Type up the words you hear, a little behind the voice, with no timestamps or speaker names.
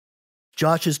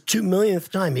Josh's 2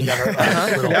 millionth time. He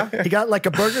got he got like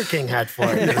a Burger King hat for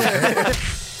it.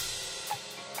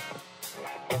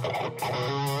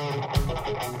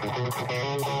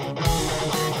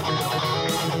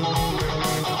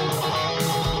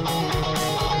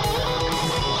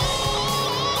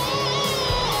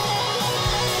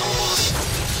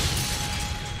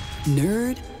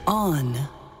 Nerd On.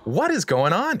 What is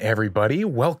going on, everybody?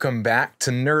 Welcome back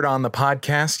to Nerd On, the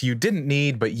podcast you didn't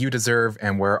need, but you deserve,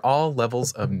 and where all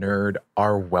levels of nerd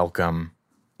are welcome,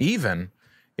 even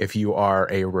if you are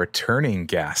a returning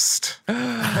guest. Nice.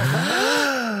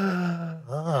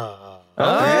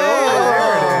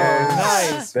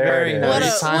 Very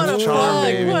nice. What a plug.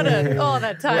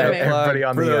 That timing. Everybody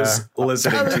on For the those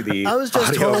listening to the I was just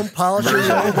audio home polishing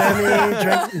the old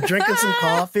Emmy, drinking some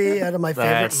coffee out of my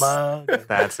favorite mug.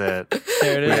 That's it.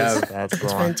 There it is. That's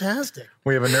It's fantastic.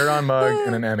 We have a Nerd On mug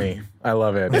and an Emmy. I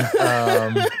love it.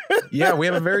 Yeah, we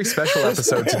have a very special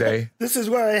episode today. This is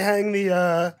where I hang the.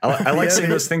 I like seeing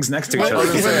those things next to each When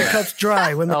other. the cup's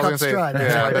dry. When the cup's dry.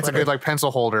 That's a good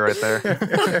pencil holder right there.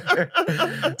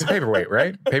 It's a paperweight,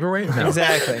 right? Paperweight? No.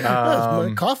 Exactly.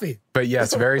 My coffee. But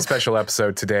yes, very special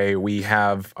episode today. We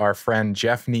have our friend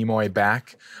Jeff Nimoy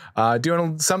back,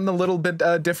 doing something a little bit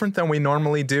different than we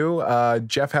normally do.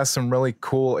 Jeff has some really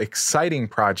cool, exciting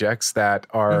projects that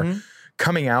are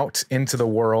coming out into the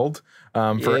world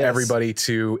for everybody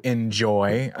to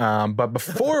enjoy. But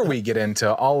before we get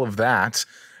into all of that,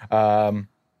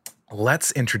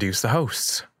 let's introduce the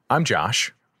hosts. I'm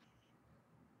Josh.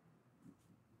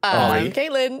 I'm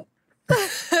Caitlin.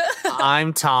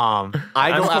 I'm Tom.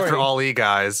 I I'm go after Corey. all you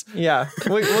guys. Yeah,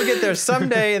 we'll get there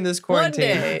someday in this quarantine.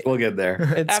 One day. We'll get there.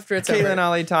 It's After it's Caitlin, over.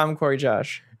 Ollie, Tom, Corey,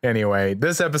 Josh. Anyway,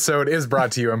 this episode is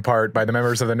brought to you in part by the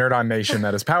members of the Nerd On Nation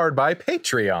that is powered by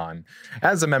Patreon.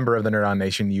 As a member of the Nerd On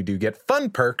Nation, you do get fun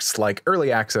perks like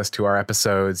early access to our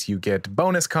episodes. You get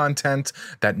bonus content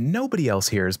that nobody else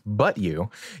hears but you.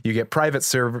 You get private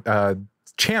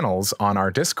channels on our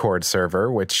Discord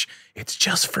server, which it's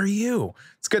just for you.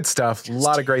 It's good stuff. A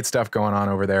lot of great stuff going on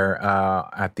over there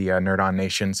at the Nerd On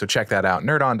Nation. So check that out.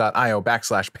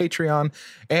 nerdon.io/Patreon.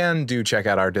 And do check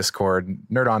out our Discord,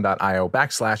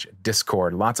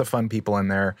 nerdon.io/Discord. Lots of fun people in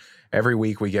there. Every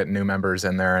week we get new members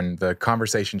in there, and the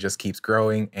conversation just keeps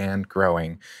growing and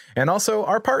growing. And also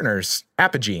our partners,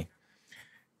 Apogee.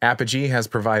 Apogee has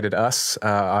provided us,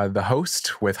 the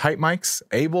host, with hype mics,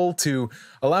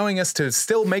 allowing us to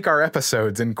still make our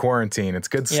episodes in quarantine. It's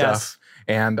good stuff. Yes.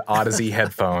 And Odyssey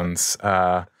headphones.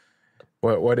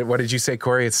 What did you say,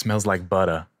 Corey? It smells like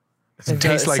butter. It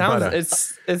tastes like butter. It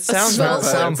sounds Smells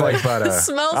like sounds like butter. It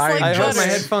smells I like I hope butter. my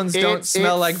headphones don't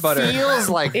smell like butter. Feels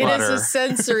like It butter. is a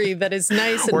sensory that is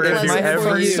nice and We're gonna If do my pleasant for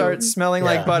headphones you. start smelling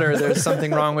like butter, there's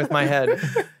something wrong with my head.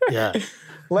 Yeah.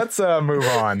 Let's move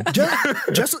on. Just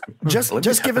give it a happens, but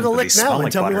they lick now smell and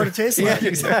like tell me butter. what it tastes Yeah, like.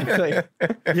 exactly.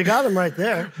 You got him right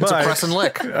there. It's a press and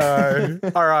lick.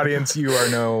 Our audience, you are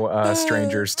no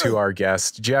strangers to our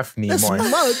guest, Jeff This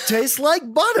Nimoy. mug tastes like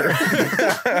butter.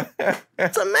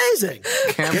 It's amazing.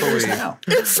 Can't believe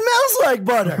It smells like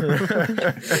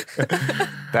butter.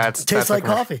 that's Tastes a like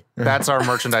commercial. coffee. That's our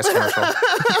merchandise commercial.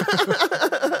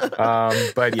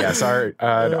 But yes, our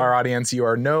audience, you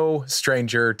are no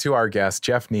stranger to our guest,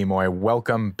 Jeff Nimoy.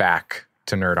 Welcome back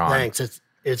to Nerd On. Thanks.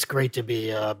 It's great to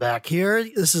be back here.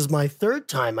 This is my third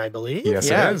time, I believe. Yes,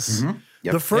 Yeah. it is.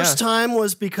 Yep. The first time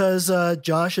was because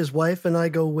Josh, his wife, and I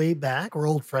go way back. We're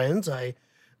old friends. I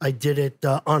did it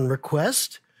on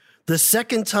request. The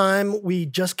second time, we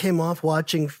just came off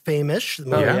watching Famish, the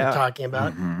movie yeah. we're talking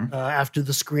about, after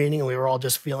the screening, and we were all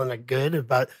just feeling good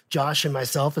about Josh and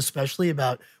myself, especially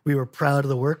about we were proud of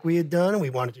the work we had done, and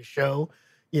we wanted to show,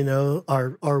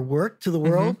 our work to the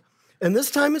world. And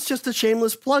this time, it's just a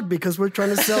shameless plug because we're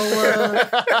trying to sell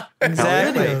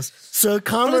Exactly. videos. So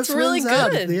commerce it's really wins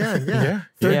out at good. the end. Yeah.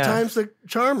 Third Yeah. time's the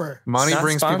charmer. Money Not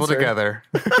brings people sponsored. together.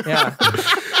 Yeah.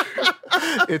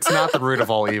 It's not the root of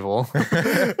all evil. Not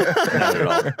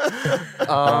at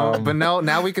all. But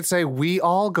now we could say we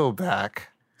all go back.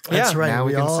 That's Yeah. right. Now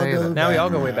we can say that. Now we back. all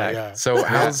go way back. Yeah. So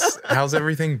how's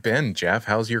everything been, Jeff?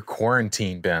 How's your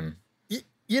quarantine been?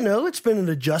 It's been an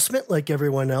adjustment like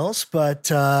everyone else,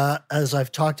 but as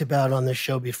I've talked about on this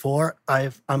show before,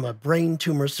 I'm a brain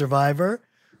tumor survivor.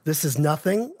 This is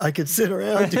nothing. I could sit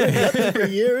around doing nothing for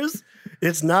years.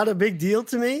 It's not a big deal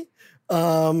to me.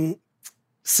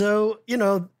 So,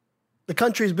 the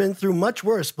country's been through much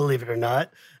worse, believe it or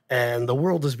not, and the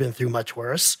world has been through much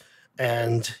worse.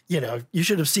 And, you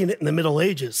should have seen it in the Middle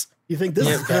Ages. You think this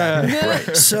is bad?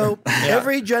 Right. So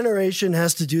every generation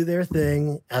has to do their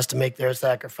thing, has to make their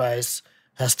sacrifice,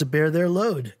 has to bear their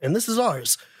load. And this is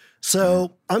ours.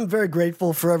 So I'm very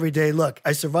grateful for every day. Look,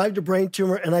 I survived a brain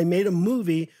tumor and I made a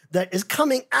movie that is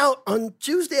coming out on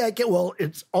Tuesday.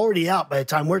 It's already out by the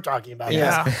time we're talking about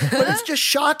this. But it's just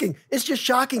shocking. It's just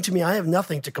shocking to me. I have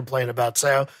nothing to complain about.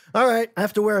 So, all right, I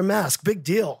have to wear a mask. Big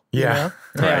deal. Yeah.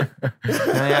 You know?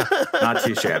 Yeah. Not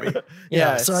too shabby.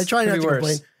 Yeah. So I it's try not pretty to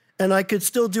complain. worse. And I could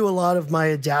still do a lot of my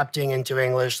adapting into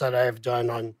English that I've done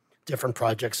on different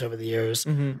projects over the years.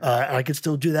 And I could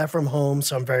still do that from home.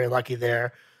 So I'm very lucky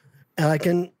there. And I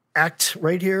can act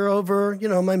right here over,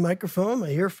 my microphone, my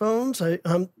earphones.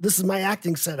 This is my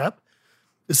acting setup.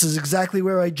 This is exactly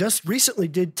where I just recently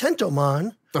did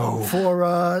Tentomon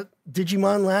for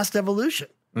Digimon Last Evolution.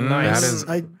 Nice.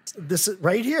 This is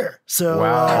right here. So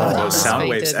Wow. Those sound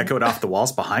Fainted. waves echoed off the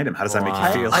walls behind him. How does that make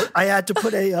you feel? I had to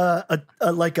put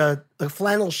a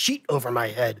flannel sheet over my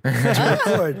head to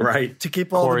record, Right. to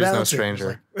keep all Corey's the no balance.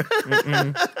 stranger.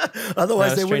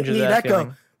 Otherwise, No they wouldn't stranger to need that echo.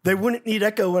 feeling. They wouldn't need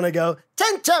echo when I go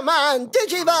Tentomon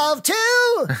Digivolve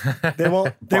 2. They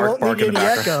won't Bark need in the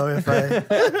any background. echo if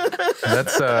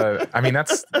I.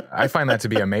 I find that to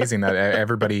be amazing that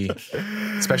everybody,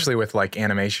 especially with like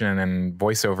animation and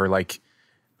voiceover, like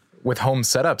with home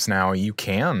setups now, you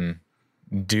can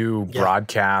do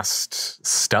broadcast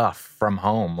stuff from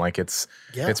home. Like it's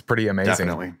pretty amazing.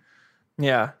 Definitely.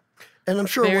 Yeah. And I'm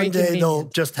sure Very one day they'll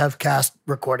convenient. just have cast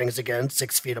recordings again,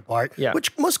 6 feet apart. Yeah.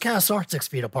 Which most casts are 6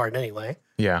 feet apart anyway.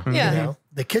 Yeah. Yeah. You know,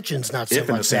 the kitchen's not so If in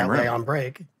the much same that way room. on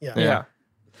break. Yeah.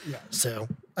 Yeah. So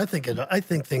I think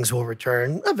things will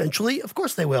return eventually. Of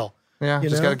course they will. Yeah, You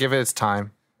just know? got to give it its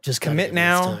time. Just gotta Commit give it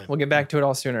its now. time. We'll get back to it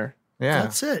all sooner. Yeah.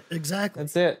 That's it. Exactly.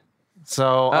 That's it.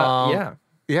 So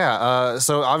Yeah.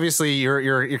 So obviously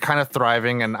you're kind of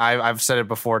thriving, and I've said it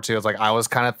before too. It's like I was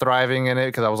kind of thriving in it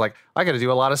because I was like, I got to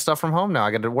do a lot of stuff from home now.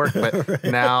 I got to work, but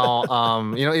now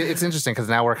it's interesting because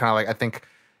now we're kind of like, I think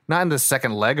not in the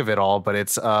second leg of it all, but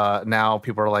it's now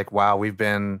people are like, wow, we've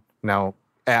been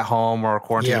at home or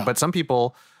quarantined, Yeah. but some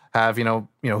people have who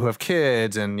have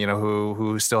kids and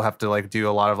who still have to like do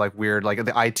a lot of like weird, like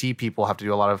the IT people have to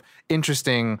do a lot of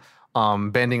interesting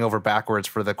bending over backwards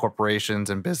for the corporations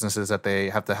and businesses that they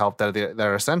have to help that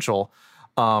are essential.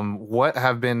 What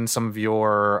have been some of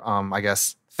your I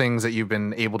guess things that you've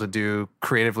been able to do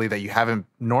creatively that you haven't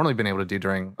normally been able to do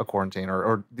during a quarantine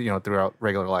or throughout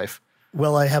regular life?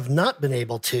 Well, I have not been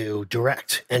able to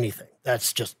direct anything.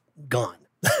 That's just gone.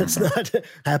 That's not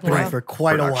happening for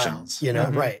quite a while. Productions.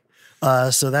 Right.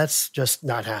 So that's just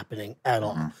not happening at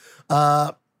all.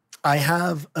 I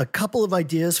have a couple of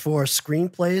ideas for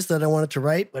screenplays that I wanted to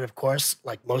write, but of course,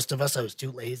 like most of us, I was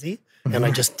too lazy and I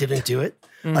just didn't do it.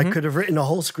 I could have written a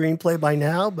whole screenplay by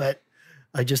now, but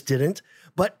I just didn't.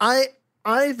 But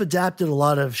I've adapted a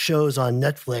lot of shows on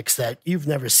Netflix that you've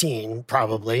never seen,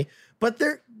 probably, but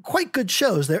they're quite good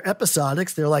shows. They're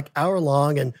episodics. They're like hour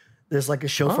long, and there's like a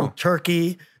show from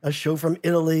Turkey, a show from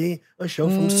Italy, a show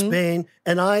from Spain,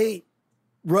 and I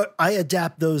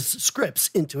adapt those scripts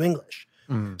into English.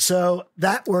 So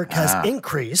that work has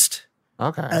increased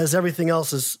Okay. as everything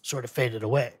else has sort of faded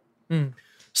away.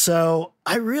 So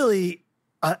I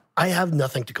have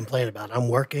nothing to complain about. I'm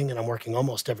working, and I'm working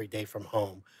almost every day from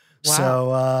home.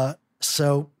 Wow.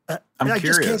 So I'm I just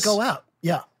can't curious. go out.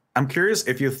 Yeah. I'm curious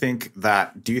if you think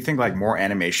do you think like more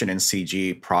animation and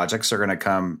CG projects are going to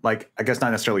come, like, I guess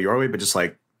not necessarily your way, but just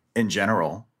like in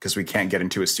general, because we can't get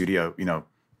into a studio,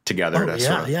 together. Oh, to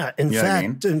sort of, yeah. you know what I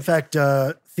mean? In fact,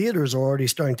 theaters are already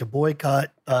starting to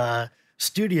boycott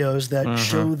studios that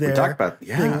show their talked about-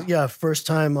 things, first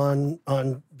time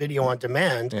on video on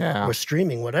demand Yeah. or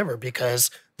streaming, whatever, because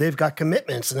they've got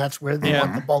commitments, and that's where they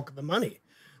want the bulk of the money,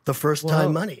 the first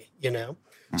time money.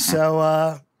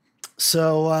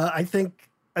 So I think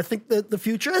that the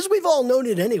future, as we've all known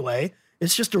it anyway,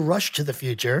 it's just a rush to the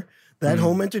future. That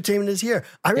home entertainment is here.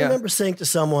 I remember saying to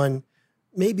someone,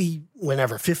 maybe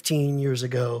whenever, 15 years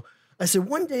ago, I said,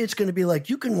 one day it's going to be like,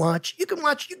 you can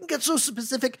get so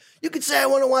specific. You could say, I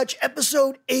want to watch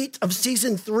episode 8 of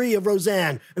season 3 of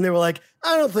Roseanne. And they were like,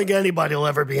 I don't think anybody will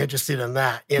ever be interested in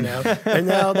that, And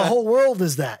now the whole world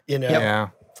is that, Yeah.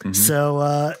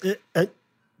 So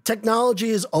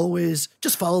technology is always,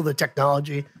 just follow the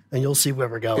technology and you'll see where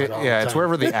we're going. all the Yeah, it's time.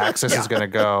 wherever the access is going to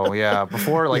go. Yeah.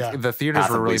 Before, the theaters Path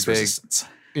were of really least big. resistance.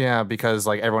 Yeah, because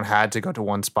like everyone had to go to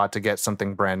one spot to get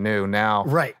something brand new. Now,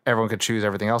 Right. everyone could choose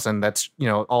everything else, and that's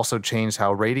also changed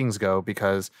how ratings go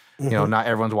because not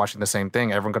everyone's watching the same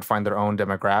thing. Everyone could find their own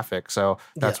demographic, so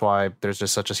that's why there's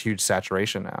just such a huge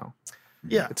saturation now.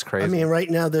 Yeah. It's crazy. I mean, right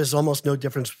now there's almost no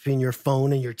difference between your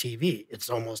phone and your TV. It's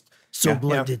almost so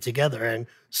blended together, and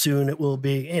soon it will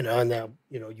be, and now,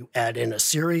 you add in a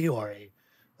Siri or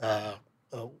a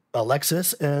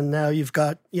Alexis, and now you've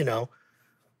got,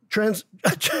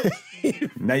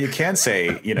 Now you can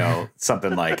say,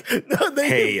 something like, No,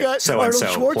 hey, you've got so-and-so,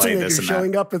 Arnold play Schwarzenegger this and that.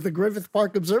 showing up at the Griffith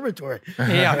Park Observatory.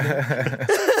 Yeah.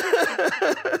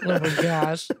 Oh my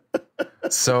gosh.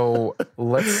 So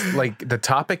let's the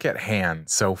topic at hand.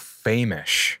 So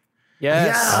Famish.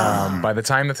 Yes. Yeah. By the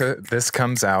time that this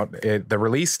comes out, the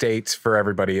release date for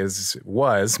everybody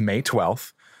was May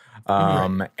 12th.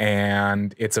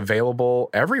 And it's available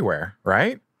everywhere,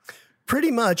 right? Pretty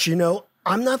much,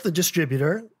 I'm not the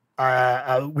distributor.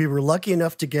 We were lucky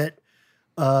enough to get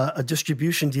a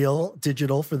distribution deal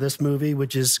digital for this movie,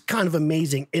 which is kind of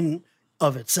amazing in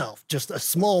of itself. Just a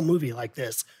small movie like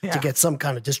this to get some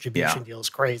kind of distribution deal is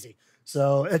crazy.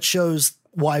 So it shows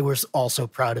why we're all so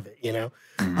proud of it,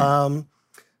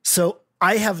 So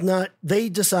I have not, they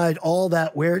decide all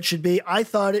that where it should be. I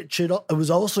thought it was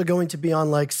also going to be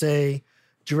on say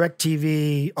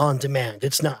DirecTV on demand.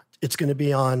 It's not. It's going to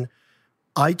be on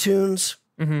iTunes,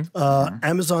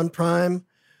 Amazon Prime.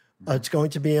 It's going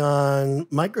to be on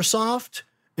Microsoft,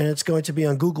 and it's going to be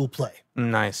on Google Play.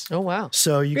 Nice. Oh, wow.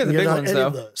 So you Yeah, can the get big on ones, any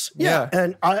of though. those. Yeah.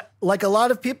 And I like a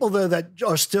lot of people though that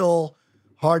are still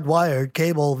hardwired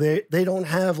cable. They don't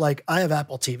have I have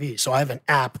Apple TV, so I have an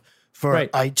app for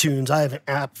iTunes. I have an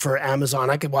app for Amazon.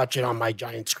 I could watch it on my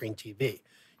giant screen TV.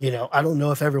 I don't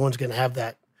know if everyone's going to have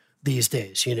that these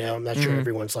days. I'm not sure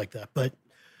everyone's like that, but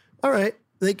all right.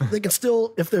 They can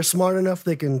still, if they're smart enough,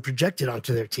 they can project it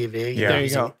onto their TV. Yeah. There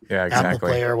you go. Yeah, Apple exactly.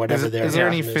 Play or whatever. Is there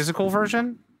any option is. physical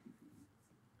version?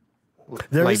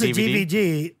 There like is a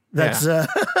DVD that's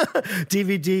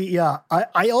DVD. Yeah.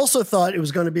 I also thought it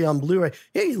was going to be on Blu-ray.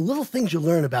 Hey, little things you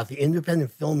learn about the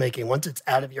independent filmmaking once it's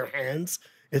out of your hands.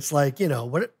 It's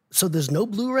what? So there's no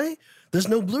Blu-ray? There's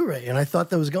no Blu-ray. And I thought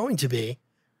there was going to be.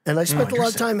 And I spent a lot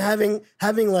of time having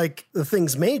the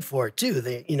things made for it too.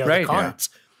 The cards.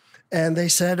 And they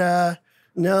said,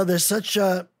 no, there's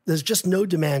just no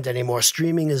demand anymore.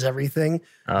 Streaming is everything.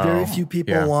 Very few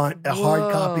people want a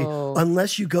hard copy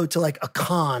unless you go to a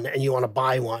con and you want to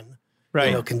buy one,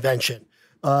 convention.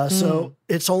 So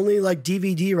it's only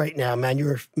DVD right now,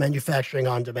 manufacturing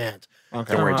on demand.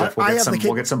 Okay, don't worry, Jeff.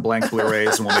 We'll get some blank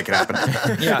Blu-rays and we'll make it happen.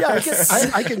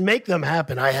 I can make them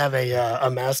happen. I have a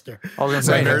master. I was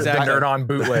going to say, The Nerd On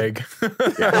bootleg. Which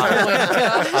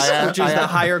is the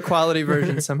higher quality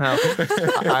version somehow.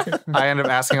 I ended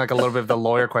up asking a little bit of the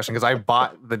lawyer question because I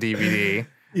bought the DVD.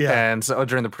 Yeah. And so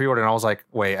during the pre-order, and I was like,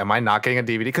 wait, am I not getting a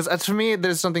DVD? Because to me,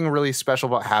 there's something really special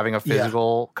about having a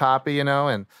physical copy,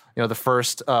 and the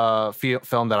first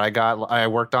film that I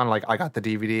worked on, I got the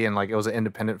DVD and it was an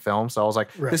independent film. So I was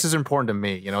like, this is important to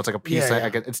me. It's like a piece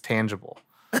it's tangible.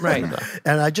 Right.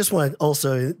 And I just want to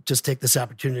also just take this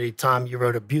opportunity. Tom, you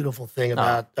wrote a beautiful thing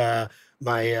about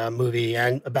my movie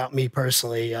and about me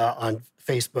personally on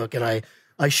Facebook. And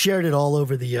I shared it all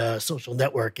over the social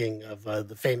networking of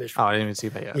the famous, Oh, I didn't even see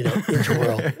that yet.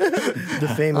 interworld, the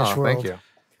famous world, Thank you.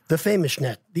 the famous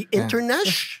net, the internet.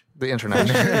 The internet.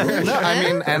 No, I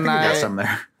mean, and You got some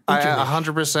there. I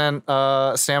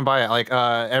 100% stand by it.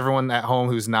 Everyone at home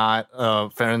who's not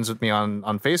friends with me on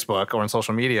Facebook or on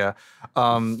social media,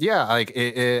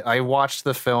 I watched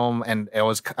the film and I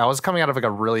was coming out of a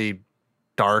really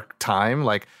dark time.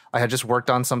 I had just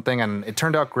worked on something and it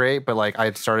turned out great, but I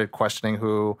had started questioning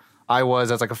who I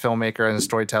was as a filmmaker and a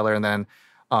storyteller, and then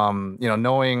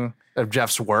knowing of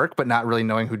Jeff's work, but not really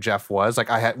knowing who Jeff was.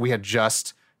 We had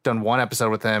just done one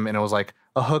episode with him, and it was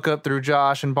a hookup through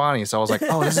Josh and Bonnie. So I was like,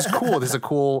 oh, this is cool. This is a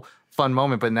cool, fun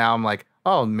moment. But now I'm like,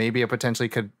 oh, maybe I potentially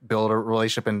could build a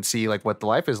relationship and see what the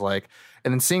life is like.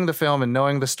 And then seeing the film and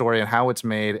knowing the story and how it's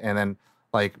made, and then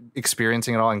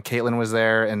experiencing it all. And Caitlin was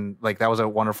there, and that was a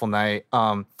wonderful night.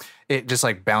 It just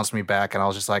bounced me back, and I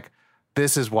was just like,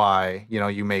 this is why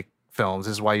you make films.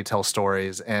 This is why you tell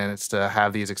stories, and it's to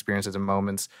have these experiences and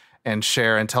moments and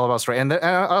share and tell about story. And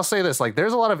I'll say this,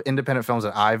 there's a lot of independent films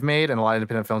that I've made and a lot of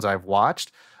independent films that I've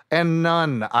watched, and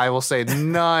none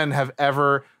have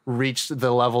ever reached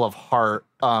the level of heart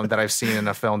that I've seen in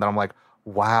a film that I'm like,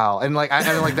 wow. And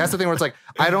that's the thing where it's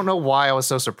I don't know why I was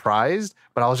so surprised,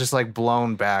 but I was just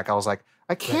blown back. I was like,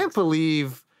 I can't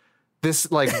believe this.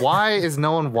 Why is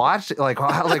no one watched it?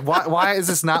 Why is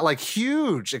this not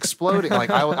huge, exploding?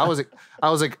 I was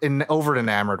over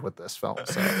enamored with this film.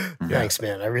 So Thanks,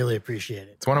 man. I really appreciate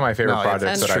it. It's one of my favorite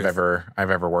projects that's that I've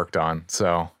ever worked on.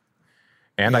 So,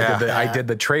 and I did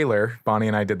the trailer. Bonnie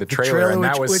and I did the trailer, and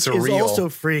that was which surreal. is also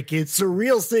freaky. It's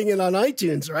surreal seeing it on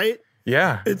iTunes, right?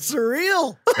 Yeah, It's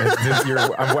surreal.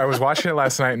 I was watching it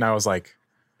last night, and I was like,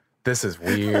 this is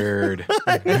weird.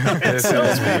 This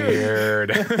is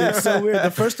weird. It's so weird. The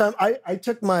first time I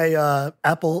took my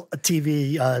Apple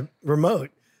TV remote,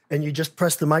 and you just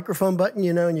press the microphone button,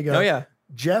 and you go, Oh, yeah.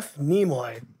 Jeff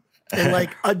Nimoy. And like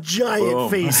a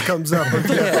giant face comes up of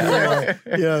Jeff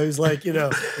Nimoy. You know, he's like,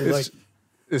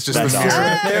 It's just That's the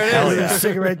awesome. There it with is. a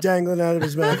cigarette dangling out of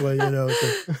his mouth. Well,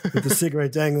 with the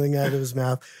cigarette dangling out of his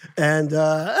mouth. And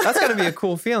That's got to be a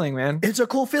cool feeling, man. it's a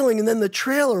cool feeling. And then the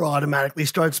trailer automatically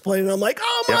starts playing. And I'm like,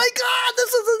 oh my God,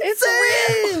 this is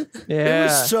insane. Yeah. It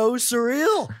was so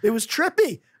surreal. It was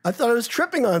trippy. I thought I was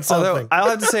tripping on something. Although I'll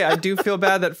have to say, I do feel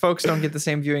bad that folks don't get the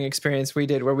same viewing experience we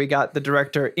did, where we got the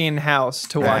director in house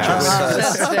to watch it with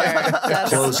us. That's fair. That's,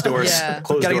 Closed doors. Yeah.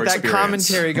 Closed Gotta door get that experience.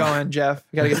 commentary going, Jeff.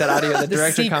 You gotta get that audio, the The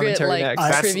director secret, commentary like,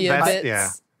 next. trivia bits. yeah.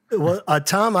 Well,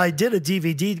 Tom, I did a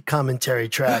DVD commentary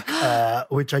track,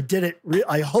 which I did it.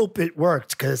 I hope it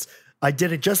worked because I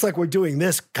did it just like we're doing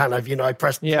this kind of. I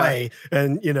pressed play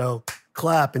and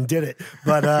clap and did it.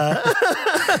 But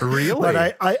Really?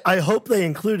 but I hope they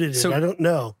included it. So- I don't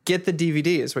know. Get the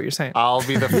DVD is what you're saying. I'll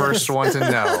be the first one to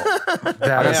know.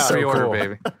 That is so Pre-order, cool.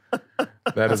 baby.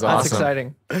 That is That's awesome.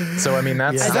 exciting. So I mean,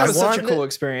 that's Yeah. That was such a want- cool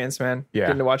experience, man. Yeah.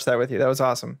 Getting to watch that with you. That was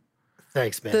awesome.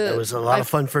 Thanks, man. The- It was a lot of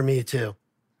fun for me too.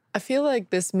 I feel like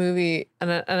this movie,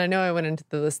 and I know I went into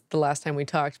this the last time we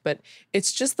talked, but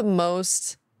it's just the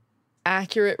most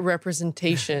accurate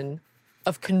representation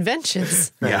of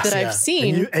conventions Yes. that Yeah. I've seen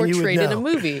And you would portrayed in a know.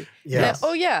 movie. Yes.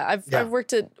 Oh yeah, Yeah. I've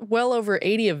worked at well over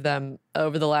 80 of them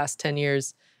over the last 10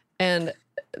 years, and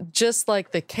just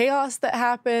like the chaos that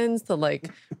happens, the like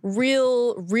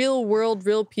real world,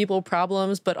 real people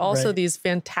problems, but also Right. these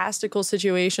fantastical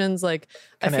situations. Like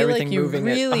And I feel everything like you moving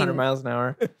really at 100 miles an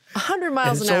hour. 100 And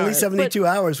miles it's an hour. only but- 72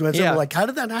 hours. When Yeah. I'm like, how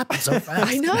did that happen so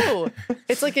fast? I know.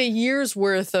 It's like a year's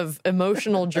worth of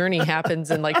emotional journey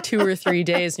happens in like 2 or 3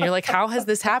 days. And you're like, how has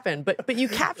this happened? But you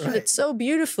captured it so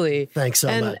beautifully. Thanks so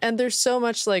much. And there's so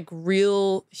much like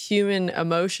real human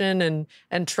emotion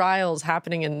and trials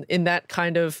happening in that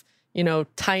kind of,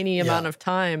 tiny amount of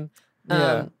time.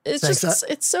 Yeah. It's Thanks. just,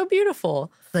 it's so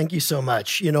beautiful. Thank you so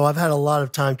much. I've had a lot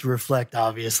of time to reflect,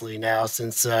 obviously, now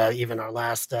since even our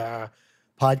last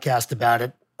podcast about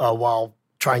it while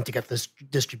trying to get this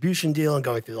distribution deal and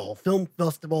going through the whole film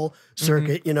festival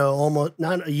circuit, almost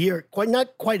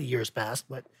not quite a year's passed,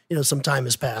 but, some time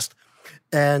has passed.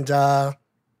 And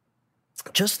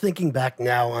just thinking back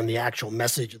now on the actual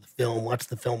message of the film, what's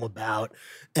the film about?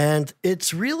 And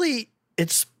it's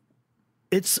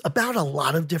about a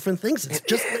lot of different things. It's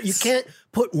just, you can't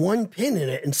put one pin in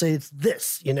it and say it's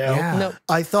this, Yeah. No.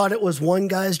 I thought it was one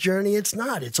guy's journey. It's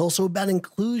not. It's also about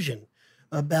inclusion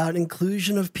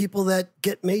of people that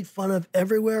get made fun of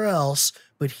everywhere else.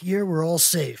 But here we're all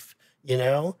safe,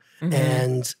 and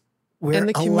we're And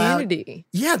the allowed. community.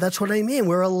 Yeah, that's what I mean.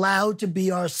 We're allowed to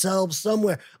be ourselves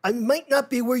somewhere. I might not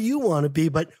be where you want to be,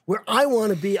 but where I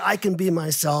want to be, I can be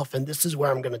myself, and this is where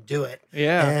I'm going to do it.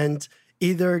 Yeah. And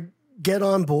either get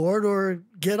on board or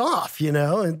get off,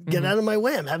 and get out of my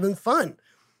way. I'm having fun.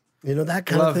 That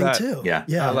kind Love of thing that. too. Yeah.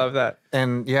 Yeah. I love that.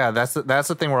 And yeah, that's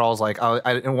the thing where I was like, I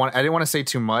didn't want to say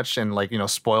too much and like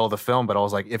spoil the film, but I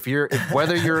was like,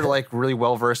 whether you're like really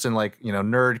well versed in like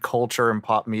nerd culture and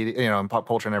pop media, and pop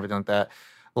culture and everything like that,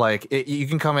 like you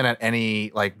can come in at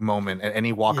any like moment, at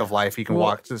any walk of life, you can Well,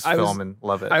 watch this I was- film and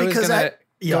love it. I was Because gonna.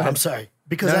 yeah, go ahead. I'm sorry.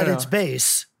 Because No, at no, its no.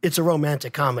 base, it's a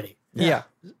romantic comedy. Yeah.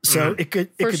 So it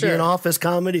could For be sure. an office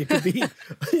comedy. It could be,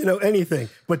 anything.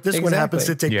 But this one happens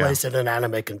to Exactly. take Yeah. place at an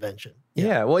anime convention.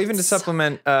 Yeah. Well, even to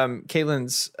supplement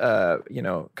Caitlin's,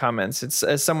 comments, it's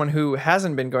as someone who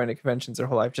hasn't been going to conventions their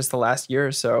whole life, just the last year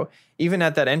or so, even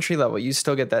at that entry level, you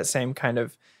still get that same kind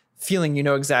of feeling. You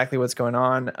know exactly what's going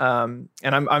on. And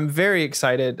I'm very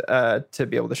excited to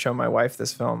be able to show my wife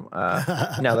this film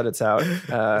now that it's out.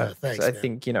 thanks, I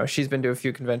man. think she's been to a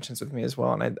few conventions with me as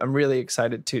well, and I'm really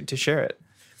excited to share it.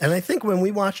 And I think when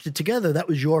we watched it together, that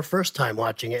was your first time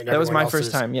watching it. And That was everyone my first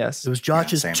else's. time. Yes. It was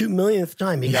Josh's same. 2 millionth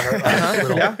time. He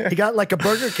got he got like a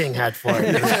Burger King hat for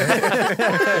it.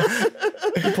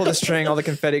 You pull the string, all the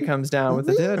confetti comes down with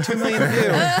the 2 million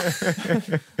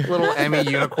view. Little Emmy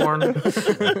unicorn.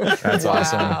 That's Wow.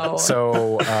 awesome.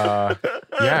 So,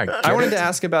 yeah. I wanted to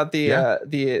ask about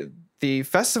the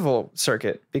festival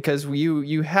circuit because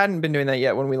you hadn't been doing that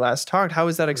yet when we last talked. How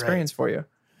was that experience for you?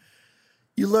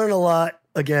 You learn a lot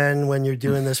again when you're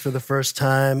doing this for the first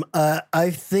time. I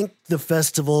think the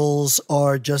festivals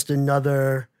are just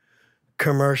another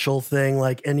commercial thing,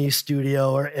 like any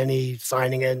studio or any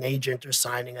signing an agent or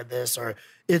signing a this, or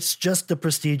it's just a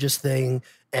prestigious thing.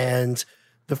 And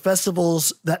the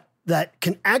festivals that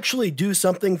can actually do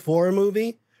something for a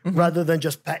movie rather than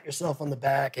just pat yourself on the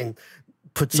back and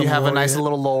put some You have a nice laureate-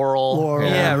 little laurel. Laurel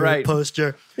Yeah, on your right.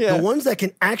 poster. Yeah. The ones that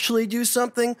can actually do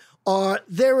something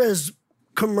they're as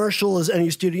commercial as any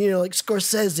studio, like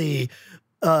Scorsese,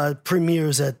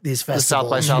 premieres at these The festivals. South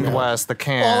by you know. Southwest, the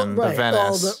Cannes, the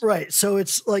Venice. Right. So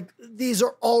it's like these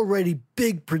are already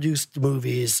big produced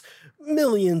movies,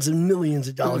 millions and millions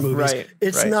of dollar movies. Right,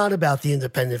 It's right. not about the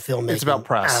independent filmmaking. It's about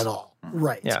press. at all.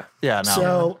 Right. Yeah. Yeah, no.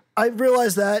 So I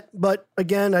realized that, but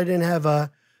again, I didn't have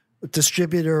a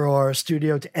distributor or a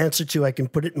studio to answer to. I can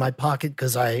put it in my pocket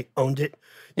because I owned it,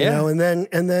 you Yeah. know. And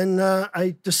then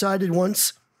I decided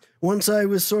once I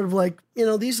was sort of like, you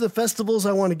know, these are the festivals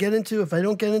I want to get into. If I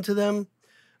don't get into them,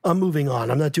 I'm moving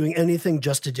on. I'm not doing anything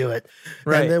just to do it.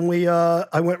 Right. And then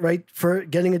I went right for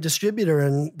getting a distributor,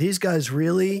 and these guys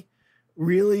really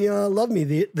love me.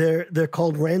 They're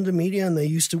called Random Media, and they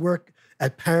used to work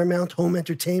at Paramount Home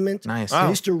Entertainment. Nice. They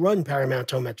used to run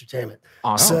Paramount Home Entertainment.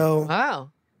 Awesome. So,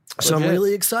 Wow. so I'm Legit.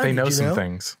 really excited. They know you some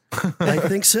things. I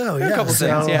think so. Yeah. couple So,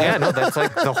 things, yeah. Yeah, no, that's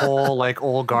like the whole like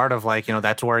old guard of like, you know,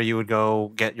 that's where you would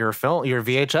go get your your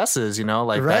VHSs, you know,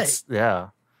 like Right. that's, yeah.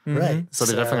 Right. So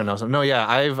they're definitely gonna know something. No, yeah,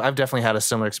 I've definitely had a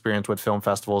similar experience with film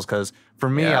festivals because for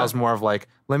me, Yeah. I was more of like,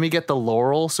 let me get the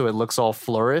laurel so it looks all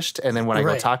flourished, and then when I go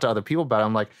Right. talk to other people about it,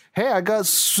 I'm like, hey, I got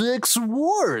 6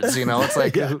 awards. You know, it's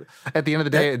like at the end of the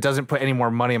day, it doesn't put any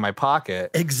more money in my pocket.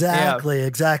 Exactly.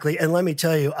 And let me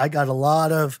tell you, I got a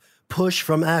lot of push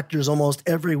from actors almost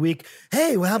every week.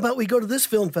 Hey, well, how about we go to this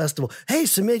film festival? Hey,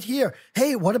 submit here.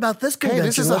 Hey, what about this Hey, convention?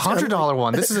 this is a Let's go." $100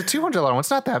 one. This is a $200 one. It's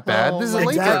not that bad. Oh This is a my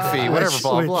late God. fee, whatever,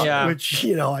 blah, blah. Yeah. Which,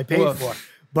 you know, I paid Woof. for.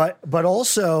 But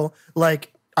also,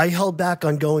 like, I held back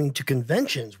on going to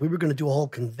conventions. We were going to do a whole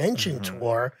convention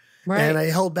tour. Right. And I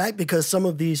held back because some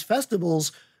of these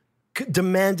festivals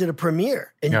demanded a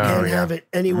premiere and you Oh, can't yeah. have it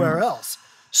anywhere else.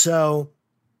 So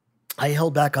I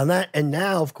held back on that. And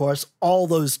now, of course, all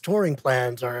those touring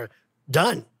plans are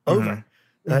done, over.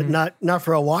 Not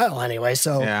for a while anyway.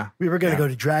 So Yeah. we were going to go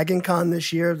to Dragon Con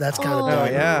this year. That's kind of Oh, done.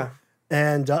 Oh yeah.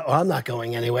 And I'm not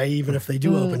going anyway, even if they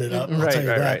do open it up. I'll Right, tell you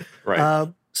right, that. right.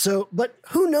 So, but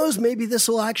who knows? Maybe this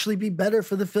will actually be better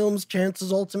for the film's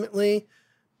chances ultimately.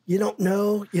 You don't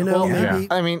know, you know, Well, maybe.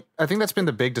 I mean, I think that's been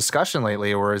the big discussion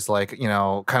lately, where it's like, you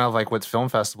know, kind of like with film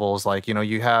festivals, like, you know,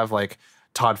 you have like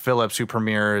Todd Phillips who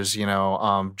premieres, you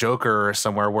know, Joker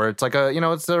somewhere where it's like a, you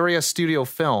know, it's already a studio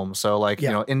film. So like, Yeah.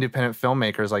 you know, independent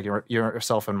filmmakers like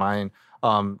yourself and mine,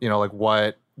 you know, like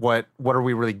what are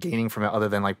we really gaining from it other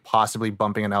than like possibly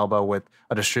bumping an elbow with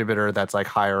a distributor that's like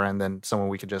higher end than someone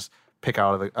we could just pick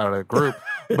out of the group.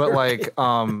 But like,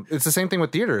 it's the same thing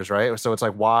with theaters, right? So it's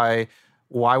like, why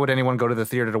would anyone go to the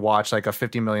theater to watch like a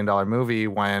 $50 million movie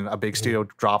when a big studio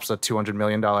drops a $200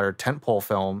 million tentpole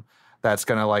film that's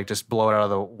going to like just blow it out of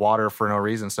the water for no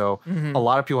reason? So a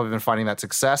lot of people have been finding that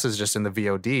success is just in the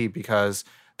VOD because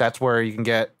that's where you can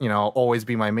get, you know, Always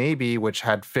Be My Maybe, which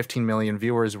had 15 million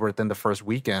viewers within the first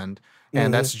weekend.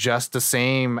 And that's just the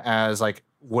same as like,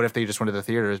 what if they just went to the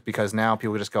theaters? Because now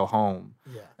people just go home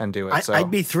and do it. So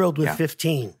I'd be thrilled with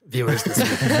 15 viewers this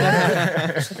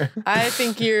week. I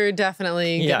think you're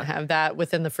definitely Yeah. gonna have that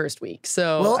within the first week.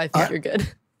 So Well, I think you're good.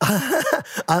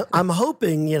 I'm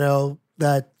hoping, you know,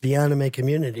 that the anime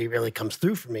community really comes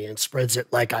through for me and spreads it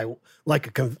like a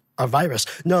virus.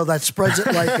 No, that spreads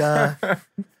it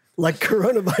like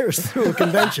coronavirus through a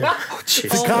convention.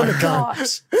 Oh Comic-Con.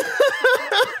 gosh.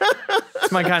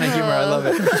 It's my kind of humor. I love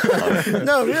it.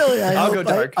 No, really. I'll go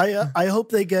dark. I hope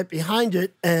they get behind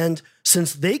it. And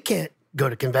since they can't go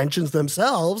to conventions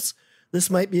themselves, this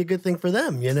might be a good thing for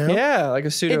them, you know? Yeah, like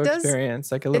a pseudo It does-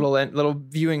 experience, like a little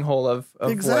viewing hole of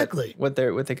Exactly. what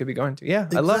they could be going to. Yeah,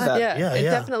 I love that. Yeah, Yeah, it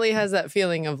yeah. definitely has that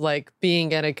feeling of like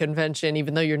being at a convention,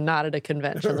 even though you're not at a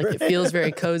convention. Like it feels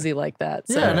very cozy like that.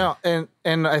 So. yeah, no,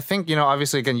 and I think, you know,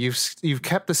 obviously again you've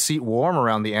kept the seat warm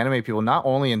around the anime people, not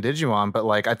only in Digimon, but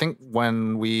like I think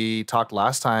when we talked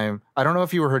last time, I don't know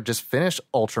if you were just finished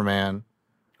Ultraman.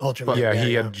 Ultraman. Yeah,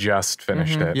 he had just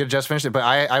finished it. You had just finished it, but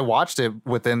I watched it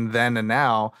within then and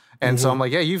now, and so I'm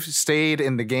like, yeah, you've stayed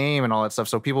in the game and all that stuff.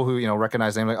 So people who, you know,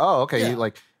 recognize them like, oh, okay, Yeah. you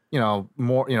like, you know,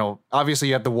 more, you know, obviously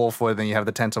you have the Wolfwood, then you have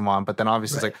the Tentomon, but then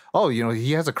obviously it's Right. like, oh, you know,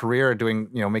 he has a career doing,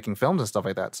 you know, making films and stuff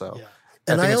like that. So Yeah.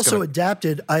 And think I it's also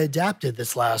gonna- adapted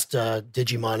this last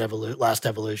Digimon last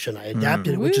evolution. I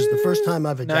adapted it, which is the first time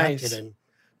I've adapted Nice. in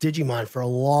Digimon for a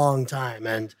long time.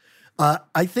 And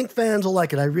I think fans will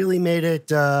like it. I really made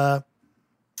it,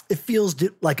 it feels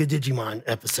like a Digimon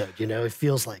episode, you know, it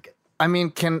feels like it. I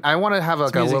mean, I want to have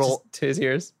like a Music little. just to his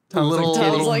ears. A Tom's little, like,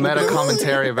 Tom's like- meta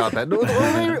commentary about that.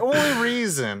 The only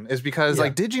reason is because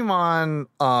like Digimon,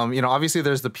 you know, obviously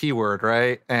there's the P word,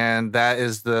 right? And that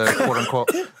is the quote unquote,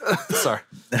 sorry,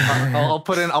 I'll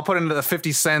put in the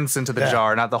 50 cents into the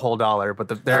jar, not the whole dollar,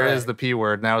 but there is the P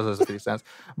word. Now there's 50 cents.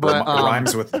 But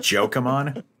rhymes with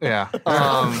Jokamon. Yeah.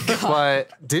 But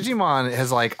Digimon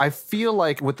has like, I feel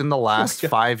like within the last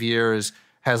 5 years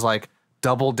has like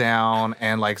doubled down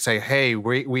and like say, hey,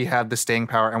 we have the staying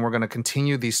power and we're going to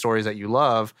continue these stories that you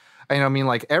love. And I mean,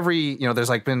 like there's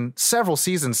like been several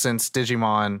seasons since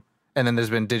Digimon, and then there's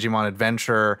been Digimon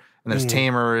Adventure, and there's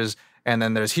Tamers, and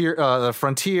then there's the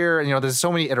Frontier, and there's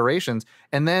so many iterations.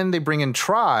 And then they bring in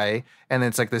Tri, and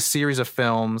it's like this series of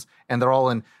films, and they're all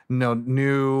in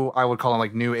new, I would call them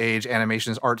like new age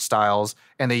animations, art styles,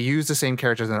 and they use the same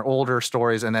characters in their older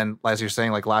stories. And then, as you're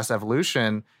saying, like Last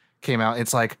Evolution came out,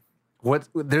 it's like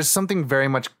there's something very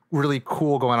much really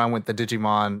cool going on with the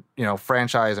Digimon,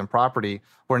 franchise and property,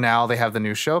 where now they have the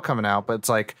new show coming out. But it's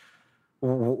like,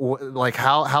 like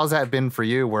how's that been for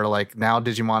you? Where like now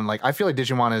Digimon, like I feel like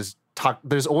Digimon is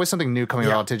there's always something new coming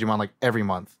out of Digimon like every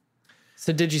month.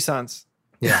 So Digisans.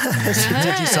 Yeah.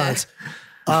 Digisans.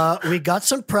 We got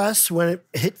some press when it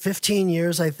hit 15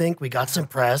 years, I think. We got some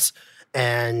press,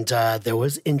 and there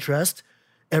was interest.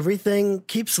 Everything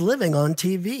keeps living on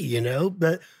TV,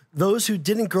 but those who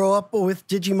didn't grow up with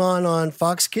Digimon on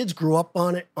Fox Kids grew up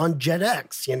on it on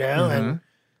Jetix,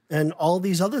 and all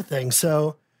these other things.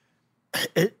 So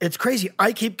it's crazy.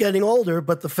 I keep getting older,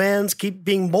 but the fans keep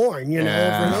being born, over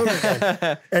and over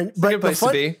again. And It's a good place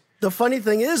to be. The funny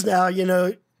thing is now,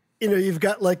 you've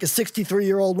got like a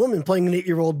 63-year-old woman playing an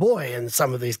 8-year-old boy in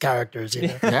some of these characters.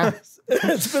 Yeah.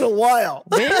 It's been a while.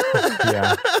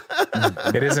 Yeah.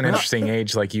 It is an interesting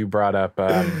age, like you brought up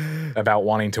about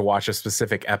wanting to watch a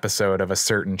specific episode of a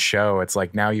certain show. It's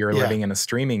like now you're living in a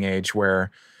streaming age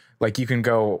where like you can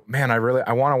go, man,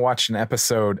 I want to watch an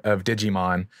episode of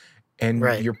Digimon, and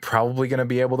you're probably going to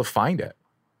be able to find it.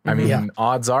 I mean,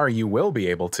 odds are you will be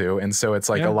able to. And so it's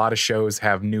like a lot of shows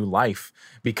have new life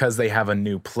because they have a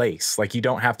new place. Like you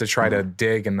don't have to try to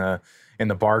dig in the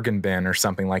bargain bin or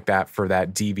something like that for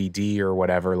that DVD or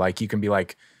whatever. Like you can be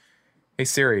like, hey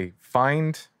Siri,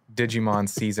 find Digimon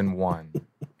season 1,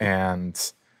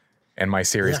 and my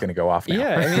Siri's going to go off now.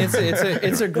 Yeah, I mean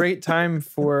it's a great time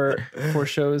for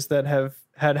shows that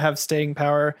have staying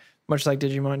power, much like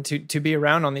Digimon, to be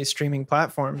around on these streaming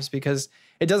platforms, because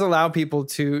it does allow people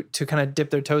to kind of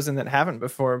dip their toes in that haven't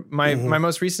before. My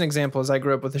most recent example is I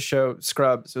grew up with the show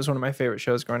Scrubs. It was one of my favorite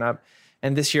shows growing up.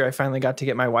 And this year I finally got to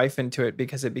get my wife into it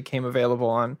because it became available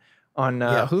on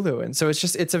Hulu. And so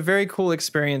it's a very cool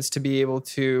experience to be able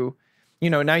to,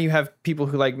 now you have people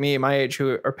who like me, my age,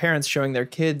 who are parents showing their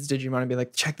kids Digimon and be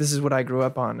like, check, this is what I grew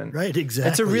up on. And right,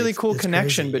 exactly. It's a really cool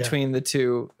connection between the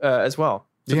two as well.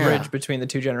 It's a bridge between the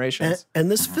two generations. And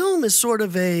this film is sort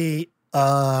of a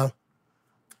love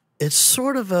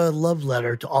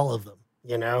letter to all of them,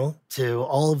 to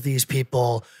all of these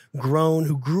people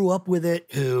who grew up with it,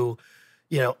 who,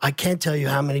 I can't tell you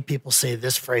how many people say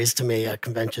this phrase to me at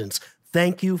conventions: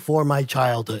 thank you for my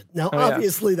childhood. Now,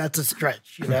 obviously that's a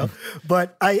stretch,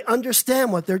 but I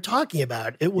understand what they're talking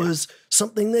about. It was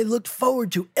something they looked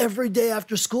forward to every day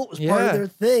after school. It was part of their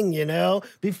thing,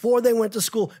 before they went to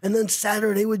school. And then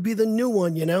Saturday would be the new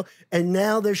one, and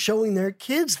now they're showing their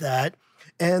kids that,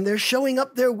 and they're showing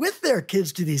up there with their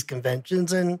kids to these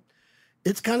conventions. And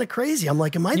it's kind of crazy. I'm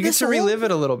like, am I You get to relive it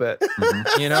a little bit,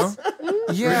 Yeah.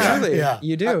 Truly,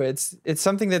 you do. It's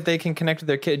something that they can connect with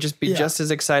their kid, just be just as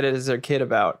excited as their kid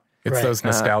about. It's those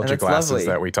nostalgia glasses lovely.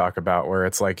 that we talk about, where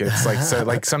it's like so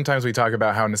like sometimes we talk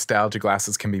about how nostalgia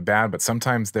glasses can be bad, but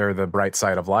sometimes they're the bright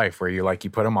side of life, where you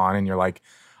put them on and you're like,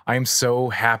 I am so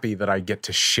happy that I get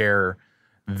to share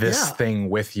this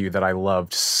thing with you that I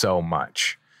loved so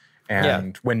much.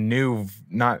 And when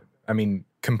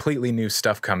completely new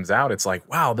stuff comes out, it's like,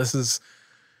 wow, this is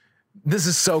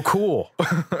so cool.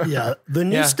 The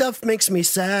new stuff makes me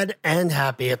sad and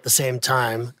happy at the same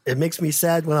time. It makes me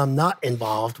sad when I'm not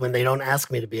involved, when they don't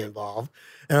ask me to be involved.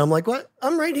 And I'm like, what?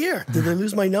 I'm right here. Did they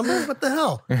lose my number? What the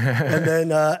hell?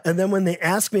 And then when they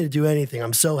ask me to do anything,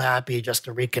 I'm so happy just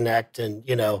to reconnect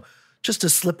and, just to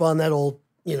slip on that old,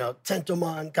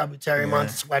 Tentomon, Kabuterimon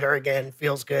sweater again.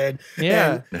 Feels good.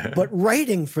 But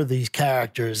writing for these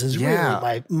characters is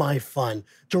really my fun.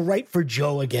 To write for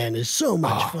Joe again is so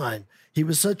much fun. He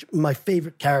was my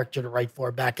favorite character to write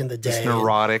for back in the day. This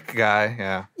neurotic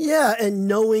guy, Yeah, and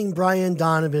knowing Brian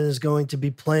Donovan is going to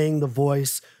be playing the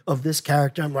voice of this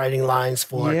character I'm writing lines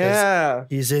for. Yeah.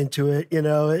 He's into it,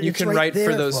 You can write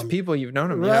for those people you've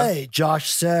known him. Right.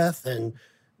 Josh Seth and,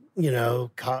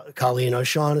 Colleen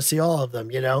O'Shaughnessy, all of them,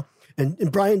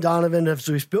 And Brian Donovan, as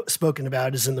we've spoken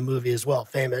about, is in the movie as well,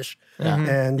 Famish. Yeah.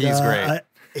 And he's great.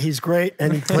 He's great,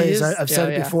 and he plays. I've said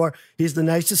it yeah. before. He's the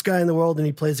nicest guy in the world, and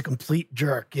he plays a complete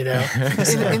jerk. You know,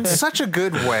 in such a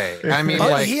good way. I mean, Oh,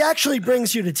 like he actually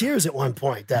brings you to tears at one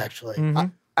point. Actually,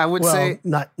 I would well, say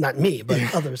not me,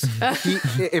 but others.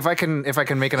 if I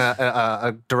can make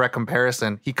a direct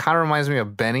comparison, he kind of reminds me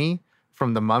of Benny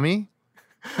from The Mummy.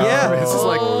 Yeah. It's just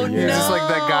like Oh, it's just like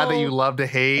that guy that no. you love to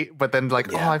hate, but then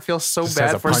like, oh, I feel so Just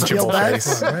has bad a for punchable Feel bad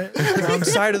face. for him, right? Wrong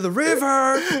side of the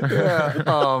river. yeah.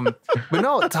 But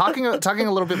no, talking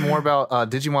a little bit more about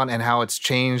Digimon and how it's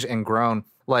changed and grown.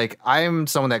 Like I'm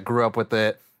someone that grew up with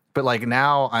it, but like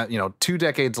now, 2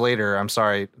 decades later, I'm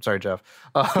sorry, Jeff.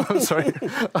 Sorry,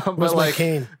 but Where's my like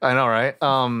cane? I know,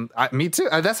 right? Me too.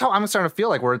 That's how I'm starting to feel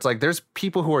like, where it's like there's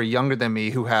people who are younger than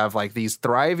me who have like these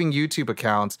thriving YouTube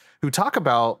accounts who talk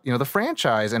about the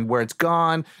franchise and where it's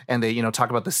gone, and they talk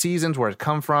about the seasons, where it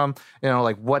come from,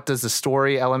 like what does the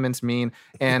story elements mean,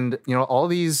 and all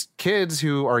these kids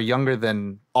who are younger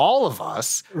than all of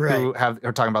us who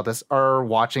are talking about this are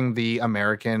watching the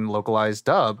American localized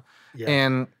dub. Yeah.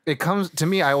 And it comes to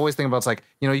me, I always think about, it's like,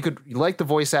 you like the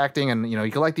voice acting and,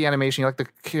 you could like the animation, you like the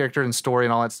character and story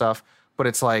and all that stuff. But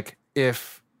it's like,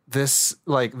 if this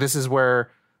is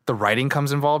where the writing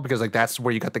comes involved, because like, that's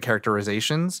where you got the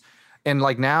characterizations. And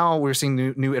like now we're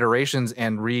seeing new iterations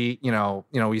and we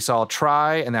saw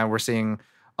Try, and now we're seeing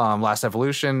Last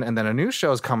Evolution, and then a new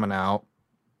show is coming out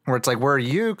where it's like, where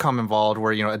you come involved,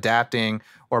 where, adapting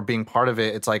or being part of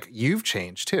it, it's like, you've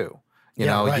changed too.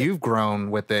 You've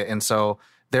grown with it. And so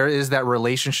there is that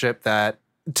relationship that,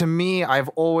 to me, I've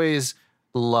always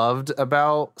loved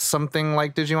about something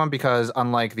like Digimon, because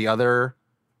unlike the other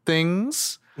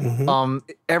things,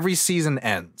 every season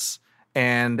ends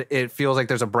and it feels like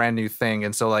there's a brand new thing.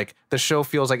 And so like the show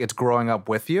feels like it's growing up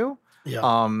with you.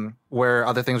 Yeah. Where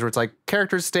other things where it's like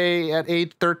characters stay at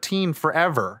age 13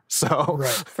 forever. So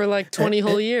For like 20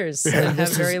 whole years and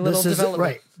have very little development.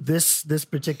 Right. This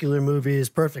particular movie is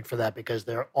perfect for that, because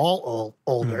they're all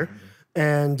older,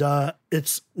 and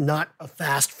it's not a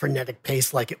fast, frenetic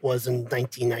pace like it was in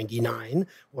 1999,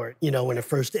 or when it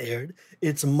first aired.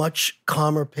 It's a much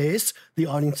calmer pace. The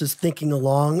audience is thinking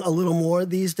along a little more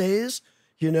these days,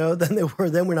 than they were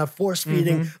then. We're not force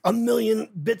feeding a million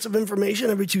bits of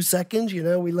information every 2 seconds.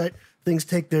 We let things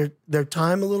take their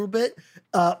time a little bit.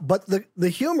 But the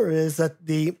humor is that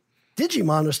the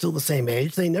Digimon are still the same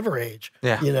age. They never age.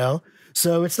 Yeah.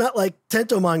 So it's not like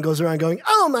Tentomon goes around going,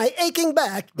 "Oh, my aching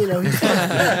back." He's I'm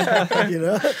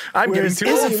getting too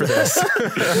old for this.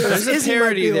 There's a Izzy might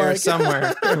parody be there like-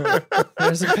 somewhere.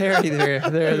 There's a parody there.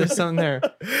 There's something there.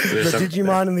 The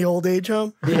Digimon in the old age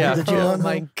home. Yeah. The Digimon Oh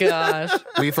my home? gosh.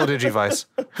 Lethal Digivice.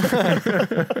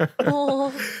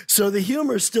 Oh, So the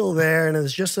humor's still there, and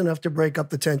it's just enough to break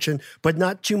up the tension, but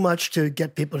not too much to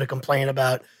get people to complain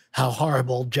about how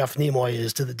horrible Jeff Nimoy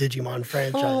is to the Digimon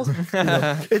franchise.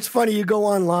 It's funny, you go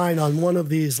online on one of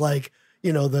these, like,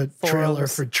 the trailer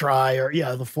Forums. for Try, or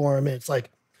the forum, and it's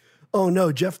like, oh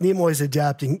no, Jeff Nimoy's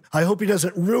adapting. I hope he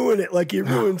doesn't ruin it like he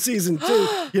ruined season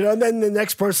 2. And then the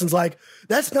next person's like,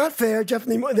 that's not fair, Jeff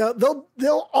Nimoy.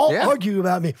 They'll all argue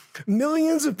about me.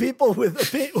 Millions of people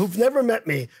who've never met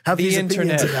me have The these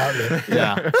internet. opinions about me.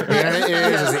 Yeah. The internet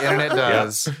is as the internet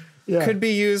does. Yeah. Could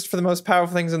be used for the most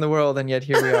powerful things in the world, and yet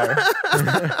here we are.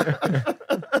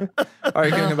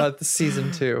 Arguing about the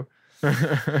season 2.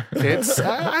 It's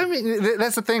I mean,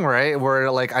 that's the thing, right? Where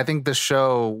like, I think the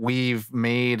show, we've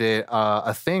made it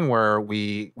a thing where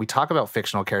we talk about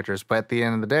fictional characters, but at the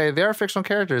end of the day, they are fictional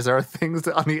characters. There are things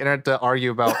on the internet to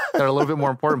argue about that are a little bit more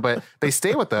important, but they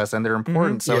stay with us and they're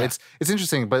important. So it's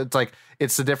interesting, but it's like,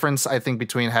 it's the difference, I think,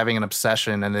 between having an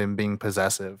obsession and then being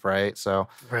possessive, right? So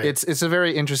it's a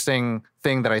very interesting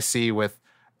thing that I see with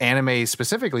anime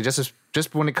specifically, just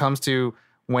when it comes to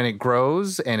when it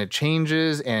grows and it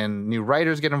changes and new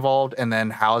writers get involved, and then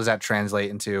how does that translate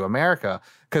into America?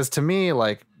 Because to me,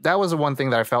 like, that was the one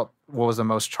thing that I felt was the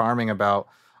most charming about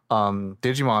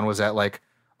Digimon, was that like,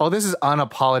 oh, this is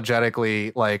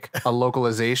unapologetically like a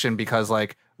localization, because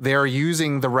like they're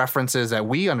using the references that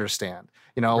we understand,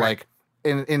 like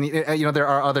in there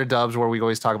are other dubs where we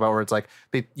always talk about where it's like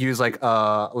they use like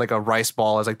a rice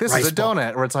ball as like, this is a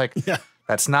donut, where it's like,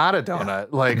 that's not a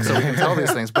donut. Like, so we can tell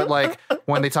these things. But like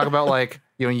when they talk about like,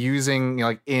 using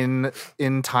like in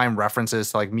time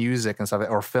references to like music and stuff,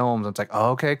 or films, it's like,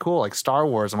 oh, okay, cool. Like Star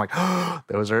Wars. I'm like, oh,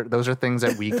 those are things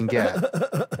that we can get.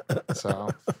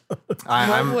 So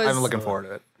I'm looking forward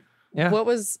to it. Yeah. what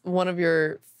was one of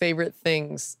your favorite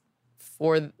things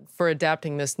for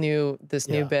adapting this new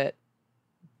bit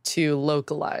to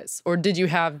localize? Or did you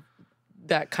have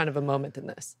that kind of a moment in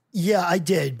this? Yeah, I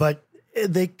did, but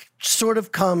they sort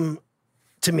of come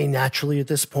to me naturally at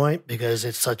this point because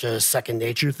it's such a second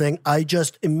nature thing. I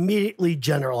just immediately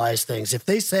generalize things. If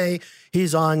they say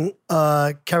he's on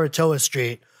Karatoa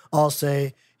Street, I'll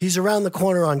say he's around the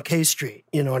corner on K Street.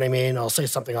 You know what I mean? I'll say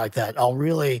something like that. I'll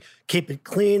really keep it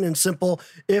clean and simple.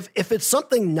 If it's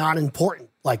something not important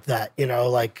like that, you know,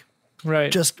 like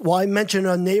Right. just why mention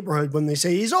a neighborhood when they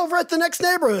say he's over at the next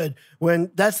neighborhood,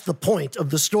 when that's the point of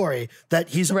the story, that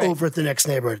he's Right. over at the next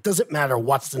neighborhood. It doesn't matter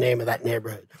what's the name of that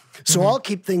neighborhood. So I'll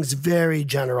keep things very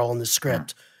general in the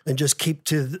script and just keep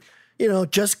to,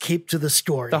 just keep to the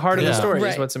story. The heart of the Yeah. story is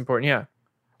Right. what's important. Yeah.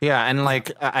 Yeah, and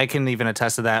like I can even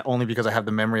attest to that only because I have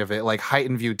the memory of it. Like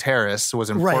Heighton View Terrace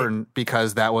was important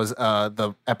because that was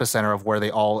the epicenter of where they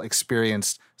all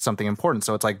experienced something important.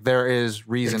 So it's like there is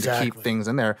reason to keep Exactly. things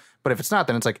in there. But if it's not,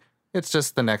 then it's like it's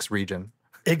just the next region.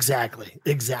 Exactly.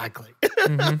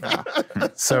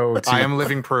 So to, I am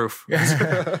living proof.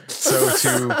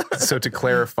 so to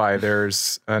clarify,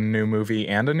 there's a new movie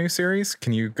and a new series.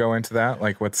 Can you go into that?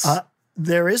 Like what's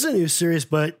There is a new series,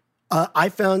 but I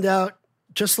found out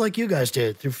just like you guys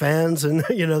did through fans. And,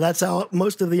 that's how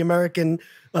most of the American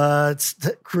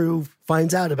crew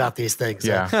finds out about these things.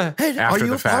 Yeah. Like, hey, are After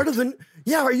you the a part fact. of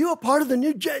the, are you a part of the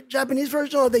new Japanese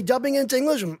version? Are they dubbing into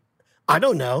English? I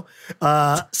don't know.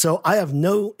 So I have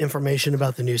no information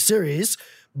about the new series,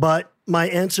 but my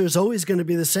answer is always going to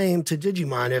be the same to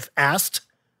Digimon. If asked,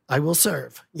 I will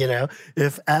serve.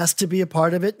 If asked to be a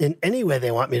part of it in any way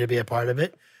they want me to be a part of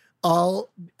it, I'll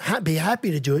be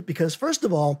happy to do it because, first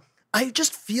of all, I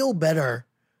just feel better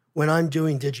when I'm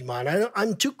doing Digimon.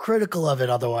 I'm too critical of it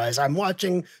otherwise. I'm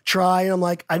watching Try and I'm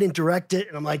like, I didn't direct it.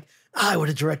 And I'm like, I would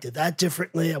have directed that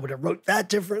differently. I would have wrote that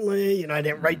differently. I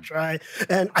didn't write Try.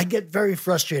 And I get very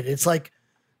frustrated. It's like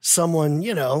someone,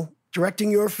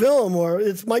 directing your film or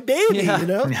it's my baby,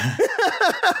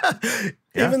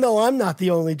 Even though I'm not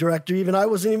the only director, even I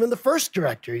wasn't even the first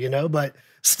director, but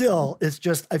still, it's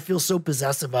just, I feel so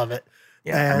possessive of it.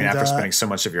 Yeah, I mean, And, after spending so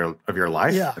much of your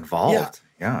life involved,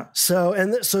 yeah. So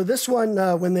this one,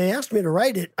 when they asked me to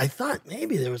write it, I thought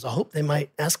maybe there was a hope they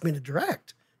might ask me to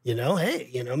direct.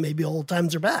 Hey, maybe old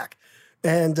times are back.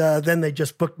 And then they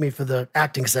just booked me for the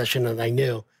acting session, and I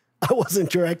knew I wasn't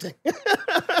directing.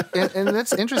 and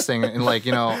that's interesting. And like,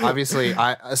 obviously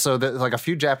like a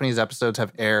few Japanese episodes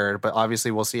have aired, but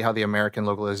obviously we'll see how the American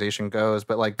localization goes.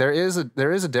 But like there is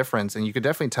a difference, and you could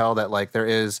definitely tell that like there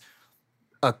is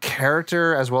a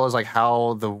character as well as like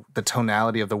how the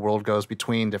tonality of the world goes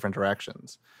between different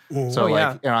directions. So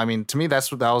I mean, to me,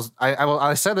 I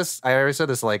already said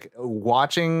this, like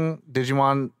watching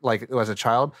Digimon, like as a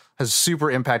child has super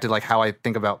impacted like how I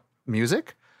think about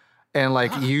music and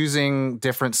like using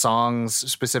different songs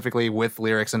specifically with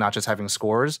lyrics and not just having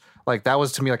scores. Like that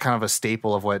was to me like kind of a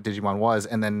staple of what Digimon was.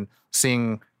 And then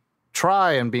seeing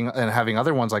Try and having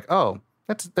other ones like, oh,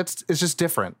 it's just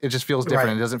different. It just feels different.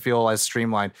 Right. It doesn't feel as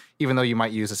streamlined, even though you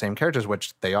might use the same characters,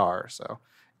 which they are. So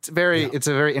it's a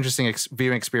very interesting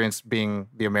viewing experience being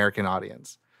the American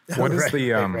audience. what is Right,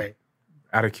 the right.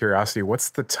 out of curiosity,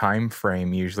 what's the time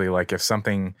frame usually? Like if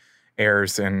something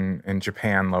airs in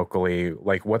Japan locally,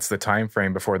 like what's the time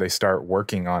frame before they start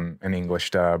working on an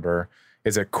English dub, or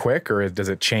is it quick, or does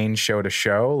it change show to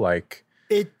show? Like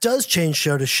It does change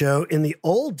show to show. In the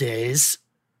old days,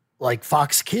 like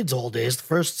Fox Kids old days, the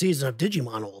first season of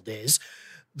Digimon old days,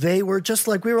 they were just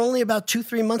like, we were only about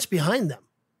 2-3 months behind them.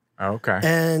 okay.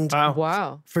 And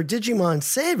Wow. for Digimon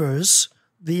Savers,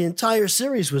 the entire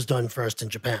series was done first in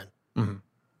Japan. Mm-hmm.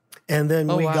 And then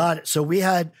Oh, we wow. got it. So I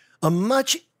had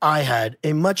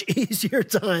a much easier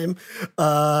time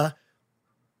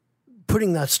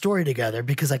putting that story together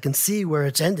because I can see where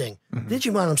it's ending.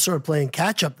 Digimon, I'm sort of playing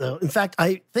catch up though. In fact,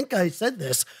 I think I said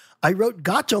this. I wrote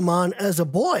Gatomon as a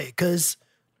boy because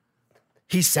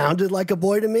he sounded like a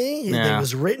boy to me. Yeah. It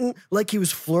was written like he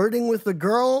was flirting with the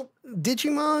girl,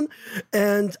 Digimon.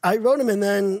 And I wrote him, and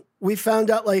then we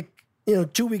found out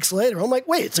 2 weeks later. I'm like,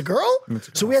 wait, it's a girl?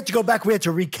 So we had to go back. We had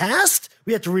to recast.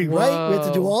 We had to rewrite. We had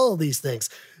to do all of these things.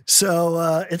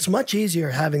 So it's much easier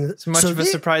having It's much of a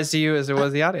surprise to you as it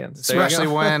was the audience. There you go. Especially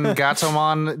when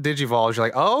Gatomon Digivolves, you're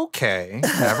like, okay,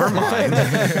 never mind.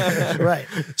 Right.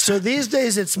 So these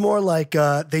days it's more like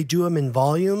they do them in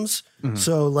volumes.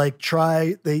 So like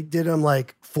they did them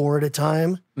like 4 at a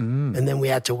time. And then we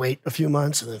had to wait a few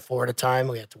months, and then 4 at a time.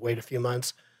 We had to wait a few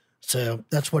months. So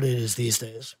that's what it is these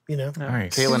days, Nice. Caitlin,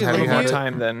 Gives you a have little you more had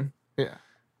time than Yeah.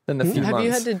 the few Have months.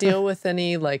 you had to deal with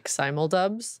any like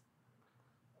simuldubs?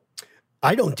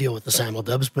 I don't deal with the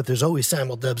simuldubs, but there's always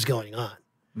simuldubs going on.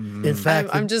 In fact,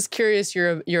 I'm just curious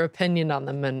your opinion on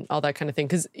them and all that kind of thing,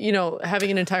 because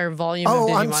having an entire volume. of oh,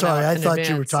 Digimon I'm sorry. out I in thought you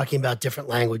were advance- talking about different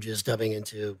languages dubbing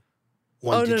into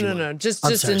one Oh, Digimon. no. Just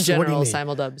I'm just sorry, in so what do you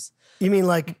general, mean? simuldubs. You mean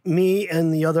like me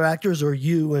and the other actors, or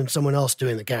you and someone else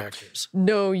doing the characters?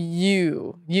 No,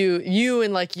 you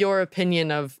and like your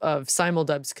opinion of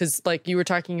simuldubs, because like you were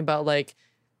talking about like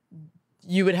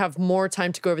you would have more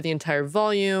time to go over the entire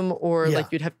volume, or Yeah.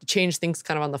 like you'd have to change things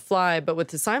kind of on the fly. But with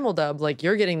the simuldub, like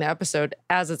you're getting the episode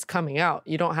as it's coming out.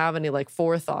 You don't have any like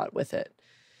forethought with it.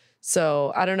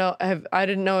 So I don't know. I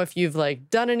didn't know if you've like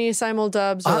done any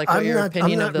simuldubs or like what your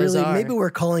opinion of those really, are. Maybe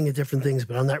we're calling it different things,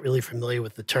 but I'm not really familiar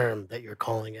with the term that you're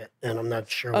calling it, and I'm not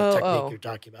sure what Oh, technique oh. you're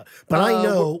talking about. But I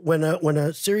know when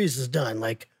a series is done,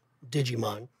 like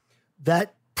Digimon,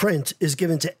 that print is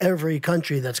given to every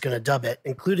country that's going to dub it,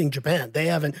 including Japan.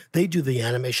 They do the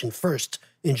animation first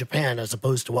in Japan as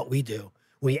opposed to what we do.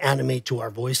 We animate to our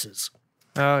voices.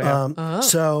 Oh yeah.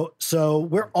 So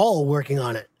we're all working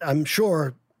on it. I'm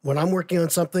sure when I'm working on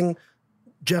something,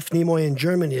 Jeff Nimoy in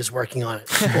Germany is working on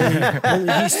it.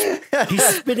 Only he's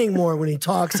spitting more when he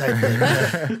talks, I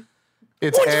think.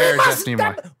 It's Air Jeff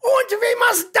Nimoy. Und we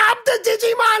must dub the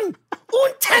Digimon!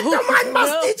 Und Tentomon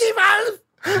must Digivolve!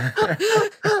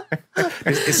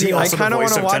 Is he I also the kind of want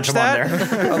voice to of watch Tentomon that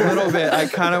there? a little bit. I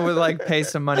kind of would like pay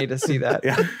some money to see that.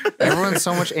 Yeah. Everyone's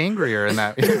so much angrier in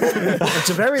that.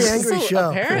 It's a very angry So show.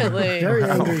 apparently. Very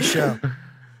angry show.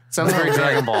 Sounds very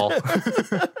Dragon Ball.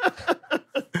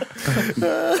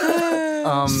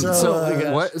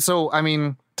 So I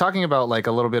mean, talking about like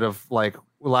a little bit of like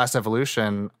Last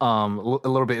Evolution, a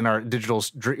little bit in our digital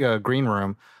green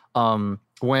room.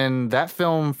 When that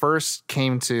film first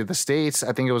came to the States,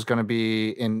 I think it was going to be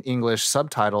in English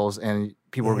subtitles, and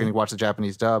people were going to watch the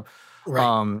Japanese dub.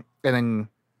 Right. And then,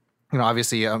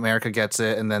 obviously America gets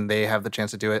it, and then they have the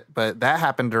chance to do it. But that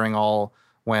happened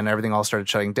when everything all started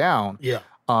shutting down. Yeah.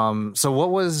 So what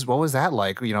was that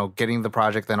like? Getting the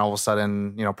project, then all of a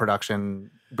sudden, production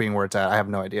being where it's at. I have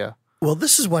no idea. Well,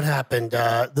 this is what happened.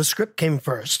 The script came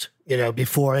first,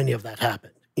 before any of that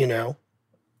happened,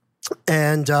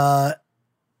 And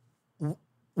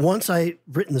once I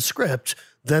written the script,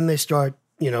 then they start,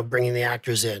 bringing the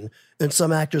actors in. And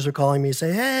some actors are calling me and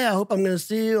say, hey, I hope I'm going to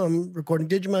see you. I'm recording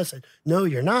Digimon. I said, no,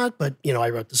 you're not. But, I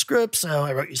wrote the script, so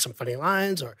I wrote you some funny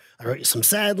lines, or I wrote you some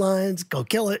sad lines. Go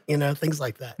kill it, things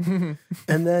like that.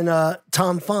 And then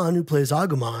Tom Fon, who plays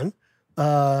Agumon,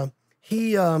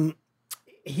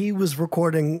 he was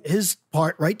recording his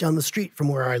part right down the street from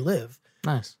where I live.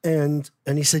 Nice. And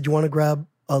he said, you want to grab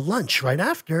a lunch right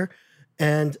after?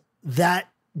 And that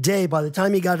day, by the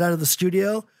time he got out of the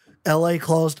studio, LA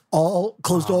closed all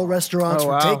restaurants Oh,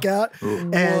 for wow. takeout.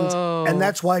 Whoa. And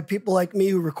that's why people like me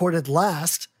who recorded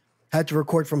last had to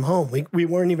record from home. We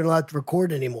weren't even allowed to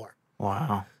record anymore.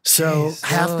 Wow. So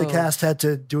half the cast had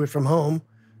to do it from home,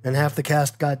 and half the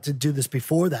cast got to do this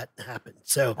before that happened.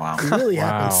 So it really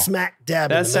happened smack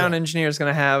dab in That the sound middle. engineer is going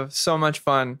to have so much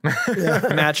fun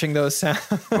matching those sounds.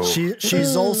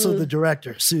 She's also the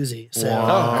director, Susie. So Oh,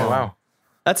 wow.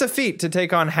 That's a feat to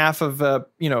take on half of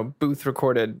booth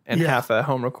recorded and Yeah. half a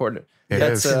home recorded. It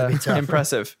That's is. It's gonna be tough.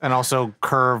 impressive. And also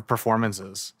curved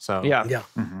performances. So Yeah. yeah.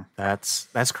 that's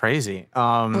crazy.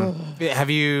 Have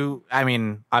you, I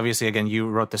mean, obviously again, you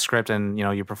wrote the script and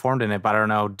you performed in it, but I don't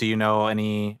know, do you know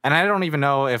any, and I don't even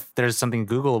know if there's something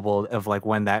Googleable of like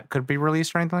when that could be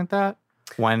released or anything like that?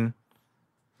 When?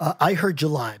 I heard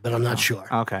July, but I'm not sure.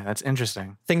 Okay, that's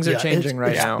interesting. Things are Yeah, changing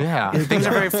right it's- now. Yeah, things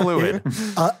are very fluid.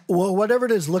 Well, whatever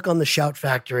it is, look on the Shout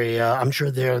Factory. I'm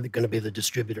sure they're going to be the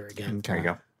distributor again. There you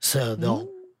go. So they'll,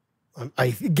 I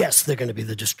guess they're going to be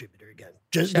the distributor again.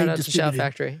 Just Shout they out to Shout distributed-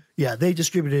 Factory. Yeah, they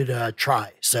distributed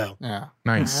Try. So, Yeah.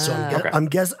 Nice. so I'm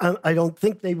I don't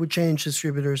think they would change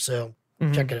distributors. So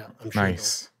check it out. I'm sure.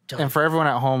 Nice. And for everyone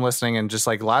at home listening, and just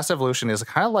like Last Evolution is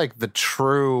kind of like the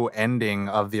true ending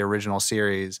of the original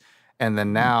series. And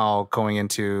then now going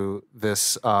into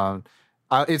this,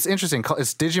 it's interesting.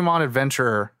 It's Digimon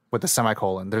Adventure with a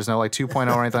semicolon. There's no like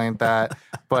 2.0 or anything like that.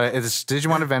 But it's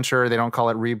Digimon Adventure. They don't call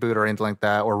it reboot or anything like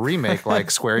that, or remake like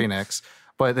Square Enix.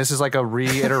 But this is like a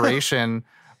reiteration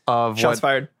of Shots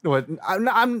fired. But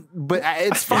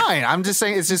it's fine. I'm just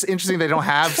saying it's just interesting they don't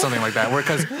have something like that.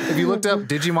 Because if you looked up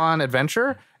Digimon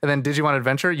Adventure and then Digimon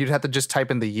Adventure, you'd have to just type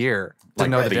in the year to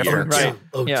know the the year. difference. Right.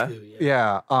 Oh, Yeah. two,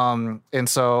 Yeah. And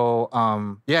so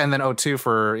and then O2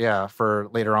 for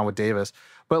later on with Davis.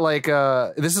 But like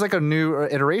this is like a new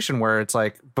iteration where it's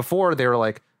like before they were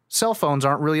like cell phones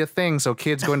aren't really a thing, so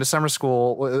kids going to summer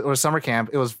school or summer camp,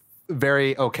 it was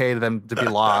very okay to them to be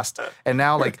lost. And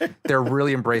now like they're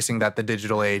really embracing that the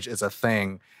digital age is a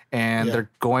thing, and they're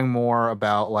going more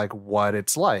about like what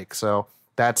it's like. So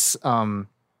that's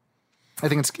I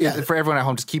think it's for everyone at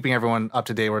home, just keeping everyone up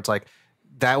to date where it's like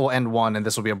that will end one, and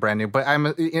this will be a brand new. But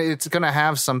it's gonna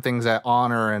have some things that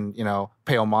honor and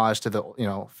pay homage to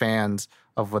the fans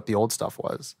of what the old stuff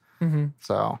was. Mm-hmm.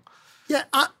 So Yeah,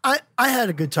 I had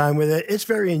a good time with it. It's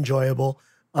very enjoyable.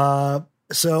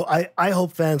 So I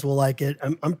hope fans will like it.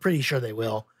 I'm pretty sure they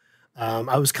will.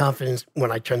 I was confident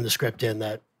when I turned the script in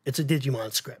that it's a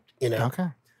Digimon script, okay,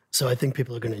 So I think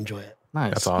people are going to enjoy it.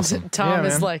 nice. That's awesome. Tom Yeah,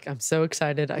 is man. like, I'm so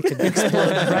excited. I could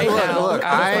explode right now. Look,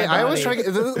 out of my I always body. try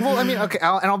to get. Well, I mean, okay,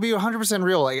 I'll be 100%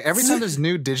 real. Like every time there's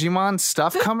new Digimon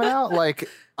stuff coming out, like,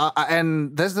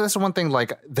 and there's one thing.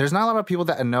 Like, there's not a lot of people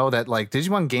that know that like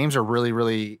Digimon games are really,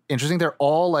 really interesting. They're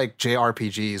all like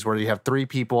JRPGs where you have 3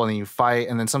 people and then you fight,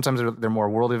 and then sometimes they're more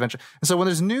world adventure. And so when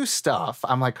there's new stuff,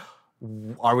 I'm like,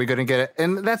 are we going to get it?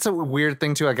 And that's a weird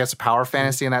thing too. I guess power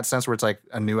fantasy in that sense, where it's like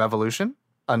a new evolution,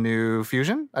 a new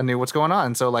fusion, a new what's going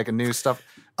on. So like a new stuff.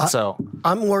 So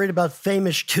I'm worried about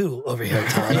Famous 2 over here,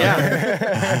 Tom.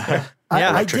 Yeah. I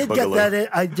Electric did get Boogaloo.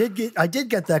 that. I did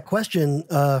get that question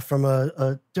from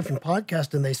a different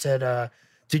podcast, and they said,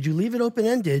 "Did you leave it open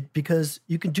ended because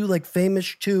you can do like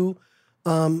Famous 2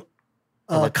 Comic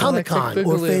Con or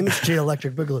Boogaloo. Famous 2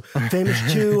 Electric Boogaloo,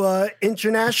 Famous 2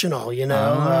 International?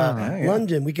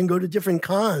 London. We can go to different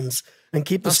cons and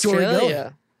keep the story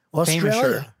going. Australia.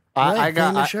 Australia. I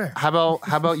got. Famous Sure. How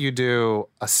about you do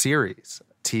a series,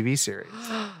 TV series?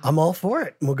 I'm all for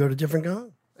it. We'll go to different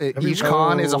cons. Each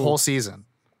con is a whole season.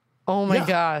 Oh my Yeah.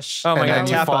 gosh. Oh my And God, then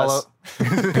you tap follow- us.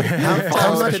 How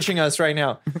Tom's much? pitching us right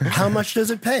now. How much does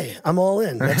it pay? I'm all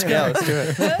in. Let's go. Yeah, let's do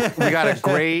it. We got a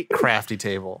great crafty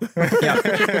table.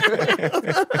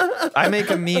 I make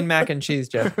a mean mac and cheese,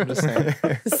 Jeff. I'm just saying.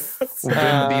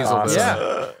 Vin Diesel does.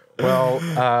 Yeah.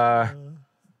 Well,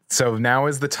 so now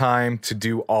is the time to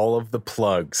do all of the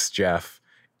plugs, Jeff.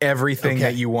 Everything Okay.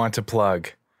 that you want to plug.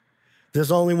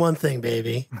 There's only one thing,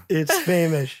 baby. It's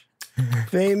famous.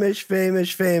 famous.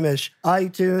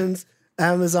 iTunes,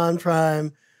 Amazon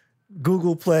Prime,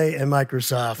 Google Play, and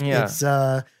Microsoft.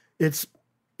 Yeah. It's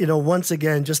once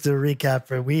again, just to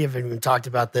recap, we haven't even talked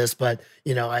about this, but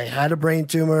I had a brain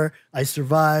tumor. I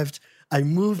survived. I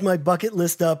moved my bucket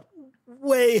list up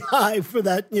way high for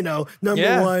that, number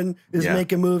Yeah. one is Yeah.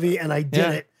 make a movie, and I did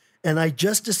Yeah. it. And I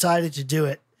just decided to do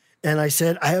it. And I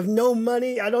said, I have no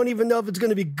money. I don't even know if it's going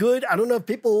to be good. I don't know if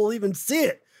people will even see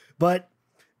it. But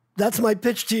that's my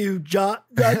pitch to you, John.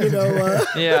 Yeah.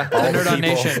 The Nerd On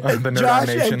Nation. The Nerd Josh,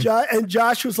 On Nation. and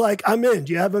Josh was like, I'm in.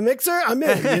 Do you have a mixer? I'm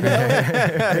in.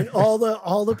 And all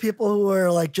the people who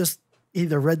were like just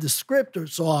either read the script or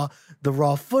saw the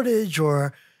raw footage,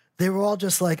 or they were all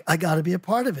just like, I got to be a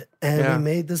part of it. And Yeah. we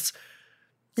made this,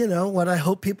 what I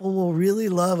hope people will really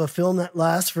love, a film that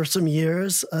lasts for some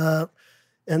years.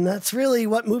 And that's really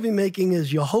what movie making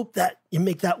is. You hope that you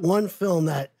make that one film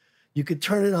that you could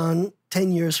turn it on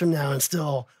 10 years from now and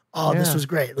still, this Yeah. was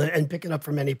great, and pick it up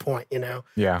from any point,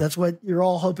 Yeah. That's what you're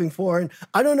all hoping for. And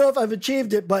I don't know if I've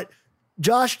achieved it, but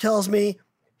Josh tells me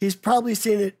he's probably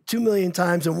seen it 2 million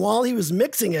times. And while he was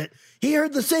mixing it, he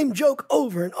heard the same joke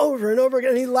over and over and over again.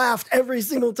 And he laughed every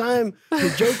single time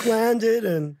the joke landed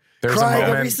and There's a cried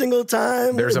every moment- single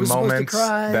time. There's it a was supposed to moment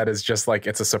cry. that is just like,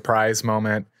 it's a surprise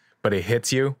moment, but it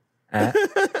hits you. And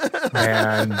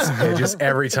it just,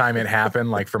 every time it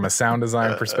happened, like from a sound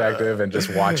design perspective and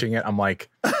just watching it, I'm like,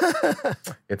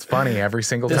 it's funny every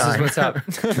single This time. is what's up.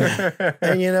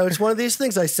 And it's one of these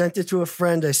things. I sent it to a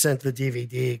friend. I sent the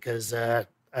DVD because I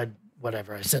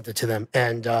sent it to them.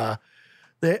 And I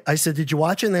said, did you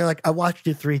watch it? And they're like, I watched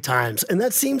it 3 times. And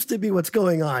that seems to be what's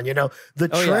going on. The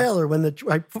Oh, yeah. trailer, when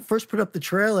I first put up the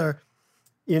trailer,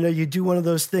 you do one of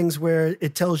those things where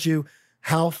it tells you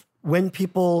when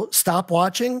people stop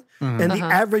watching, and the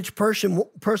average person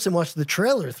watched the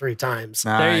trailer 3 times.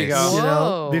 There you go.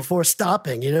 Whoa. Before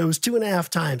stopping. It was 2.5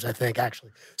 times, I think,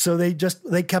 actually. So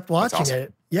they kept watching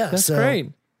it. Yeah. That's so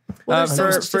great. Well, there's so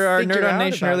much to For our figure Nerd On out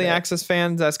Nation about early it. access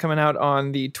fans, that's coming out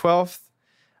on the 12th.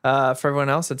 For everyone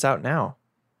else, it's out now.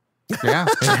 Yeah,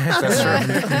 that's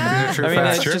true. These are true I mean,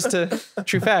 facts. it's just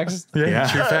true facts. Yeah,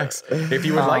 true facts. If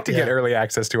you would like to get yeah. early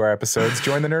access to our episodes,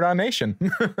 join the Nerd On Nation.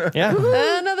 Yeah.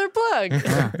 Another plug.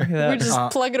 We're just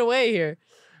plugging away here.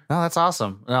 No, that's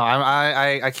awesome. No,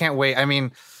 I can't wait. I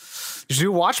mean, you should do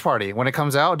a watch party when it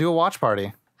comes out. Do a watch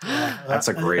party. That's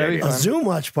a great That'd be idea. a Zoom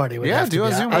watch party. Would Yeah, have to do a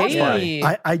be. Zoom watch party.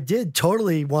 I did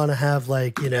totally want to have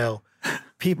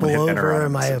people Like an over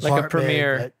in my interactive. apartment. Like a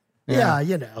premiere. but Yeah,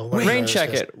 you know. one of Rain those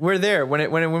check just- it. We're there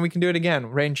when we can do it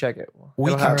again. Rain check it.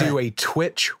 We It'll can happen. do a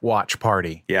Twitch watch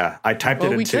party. Yeah, I typed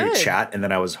Well, it we into could. chat, and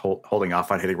then I was holding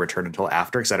off on hitting return until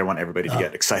after because I didn't want everybody to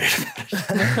get excited about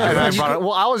it. And I brought it.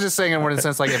 Well, I was just saying in one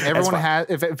sense, like if everyone fine. has,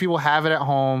 if people have it at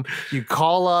home, you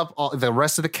call up the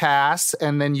rest of the cast,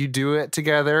 and then you do it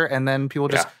together, and then people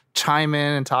just Yeah. chime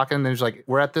in and talk, and then it's like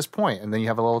we're at this point, and then you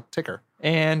have a little ticker.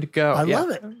 And go. I Yeah. love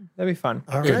it. That'd be fun.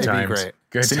 All Good right. time. times. great.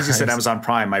 Good As soon as you said times. Amazon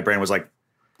Prime, my brain was like,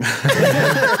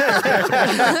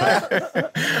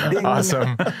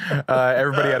 Awesome.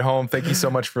 Everybody at home, thank you so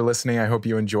much for listening. I hope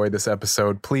you enjoyed this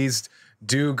episode. Please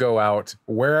do go out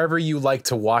wherever you like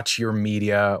to watch your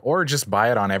media or just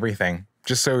buy it on everything.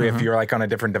 Just so if you're like on a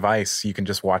different device, you can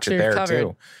just watch So it you're there covered too.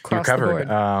 You're across the covered. board.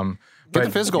 Get But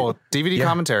the physical DVD yeah.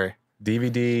 commentary.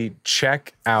 DVD,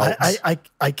 check out. I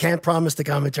can't promise the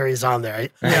commentary is on there.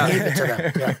 I gave it to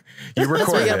them. Yeah. You That's why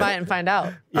recorded you gotta it. buy it and find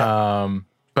out.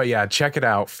 But yeah, check it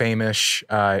out. Famish.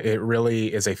 It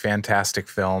really is a fantastic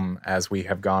film, as we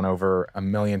have gone over a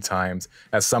million times.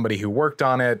 As somebody who worked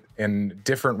on it in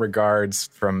different regards,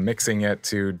 from mixing it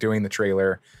to doing the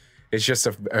trailer, it's just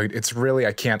it's really,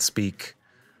 I can't speak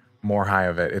more high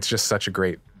of it. It's just such a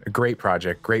great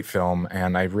project, great film,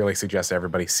 and I really suggest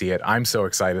everybody see it. I'm so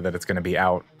excited that it's going to be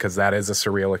out because that is a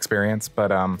surreal experience.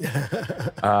 But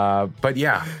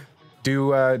yeah,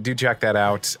 do check that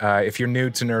out. If you're new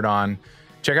to Nerd On,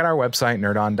 check out our website,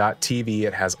 nerdon.tv.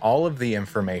 It has all of the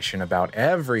information about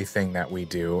everything that we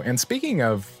do. And speaking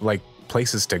of like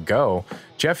places to go,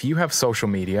 Jeff, you have social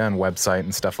media and website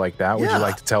and stuff like that. Would you Yeah.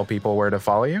 like to tell people where to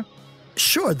follow you?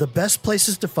 Sure. The best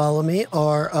places to follow me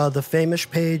are the Famish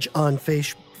page on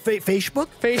Facebook. Facebook?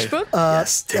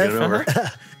 yes, take it over.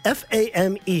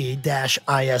 FAME-ISH.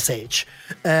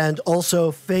 And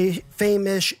also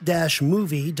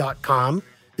famish-movie.com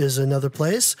is another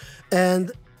place.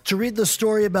 And to read the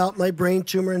story about my brain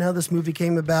tumor and how this movie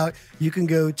came about, you can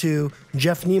go to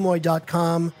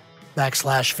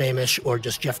jeffnimoy.com/Famish or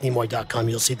just jeffnimoy.com.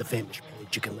 You'll see the Famish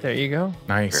page. You can There you go.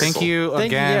 Nice. Thank you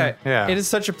Thank again. you. Yeah. It is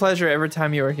such a pleasure every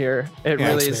time you are here. It really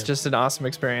Thanks, is man. just an awesome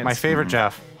experience. My favorite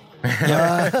Jeff. My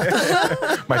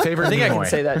favorite I think I Nimoy. can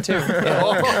say that too.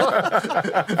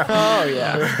 Yeah. Oh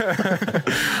yeah.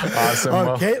 Awesome. Oh,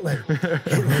 Well, Caitlin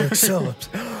looks so.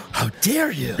 How dare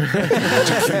you?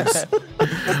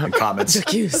 In comments.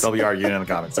 They'll be arguing in the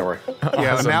comments. Don't worry.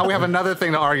 Yeah. Now we have another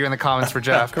thing to argue in the comments for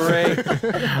Jeff. Great.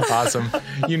 awesome.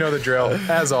 You know the drill.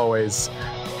 As always,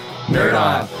 Nerd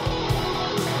on.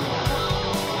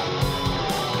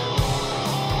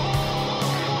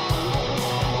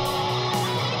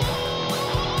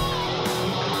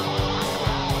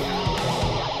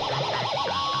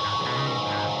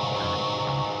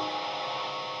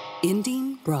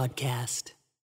 Ending broadcast.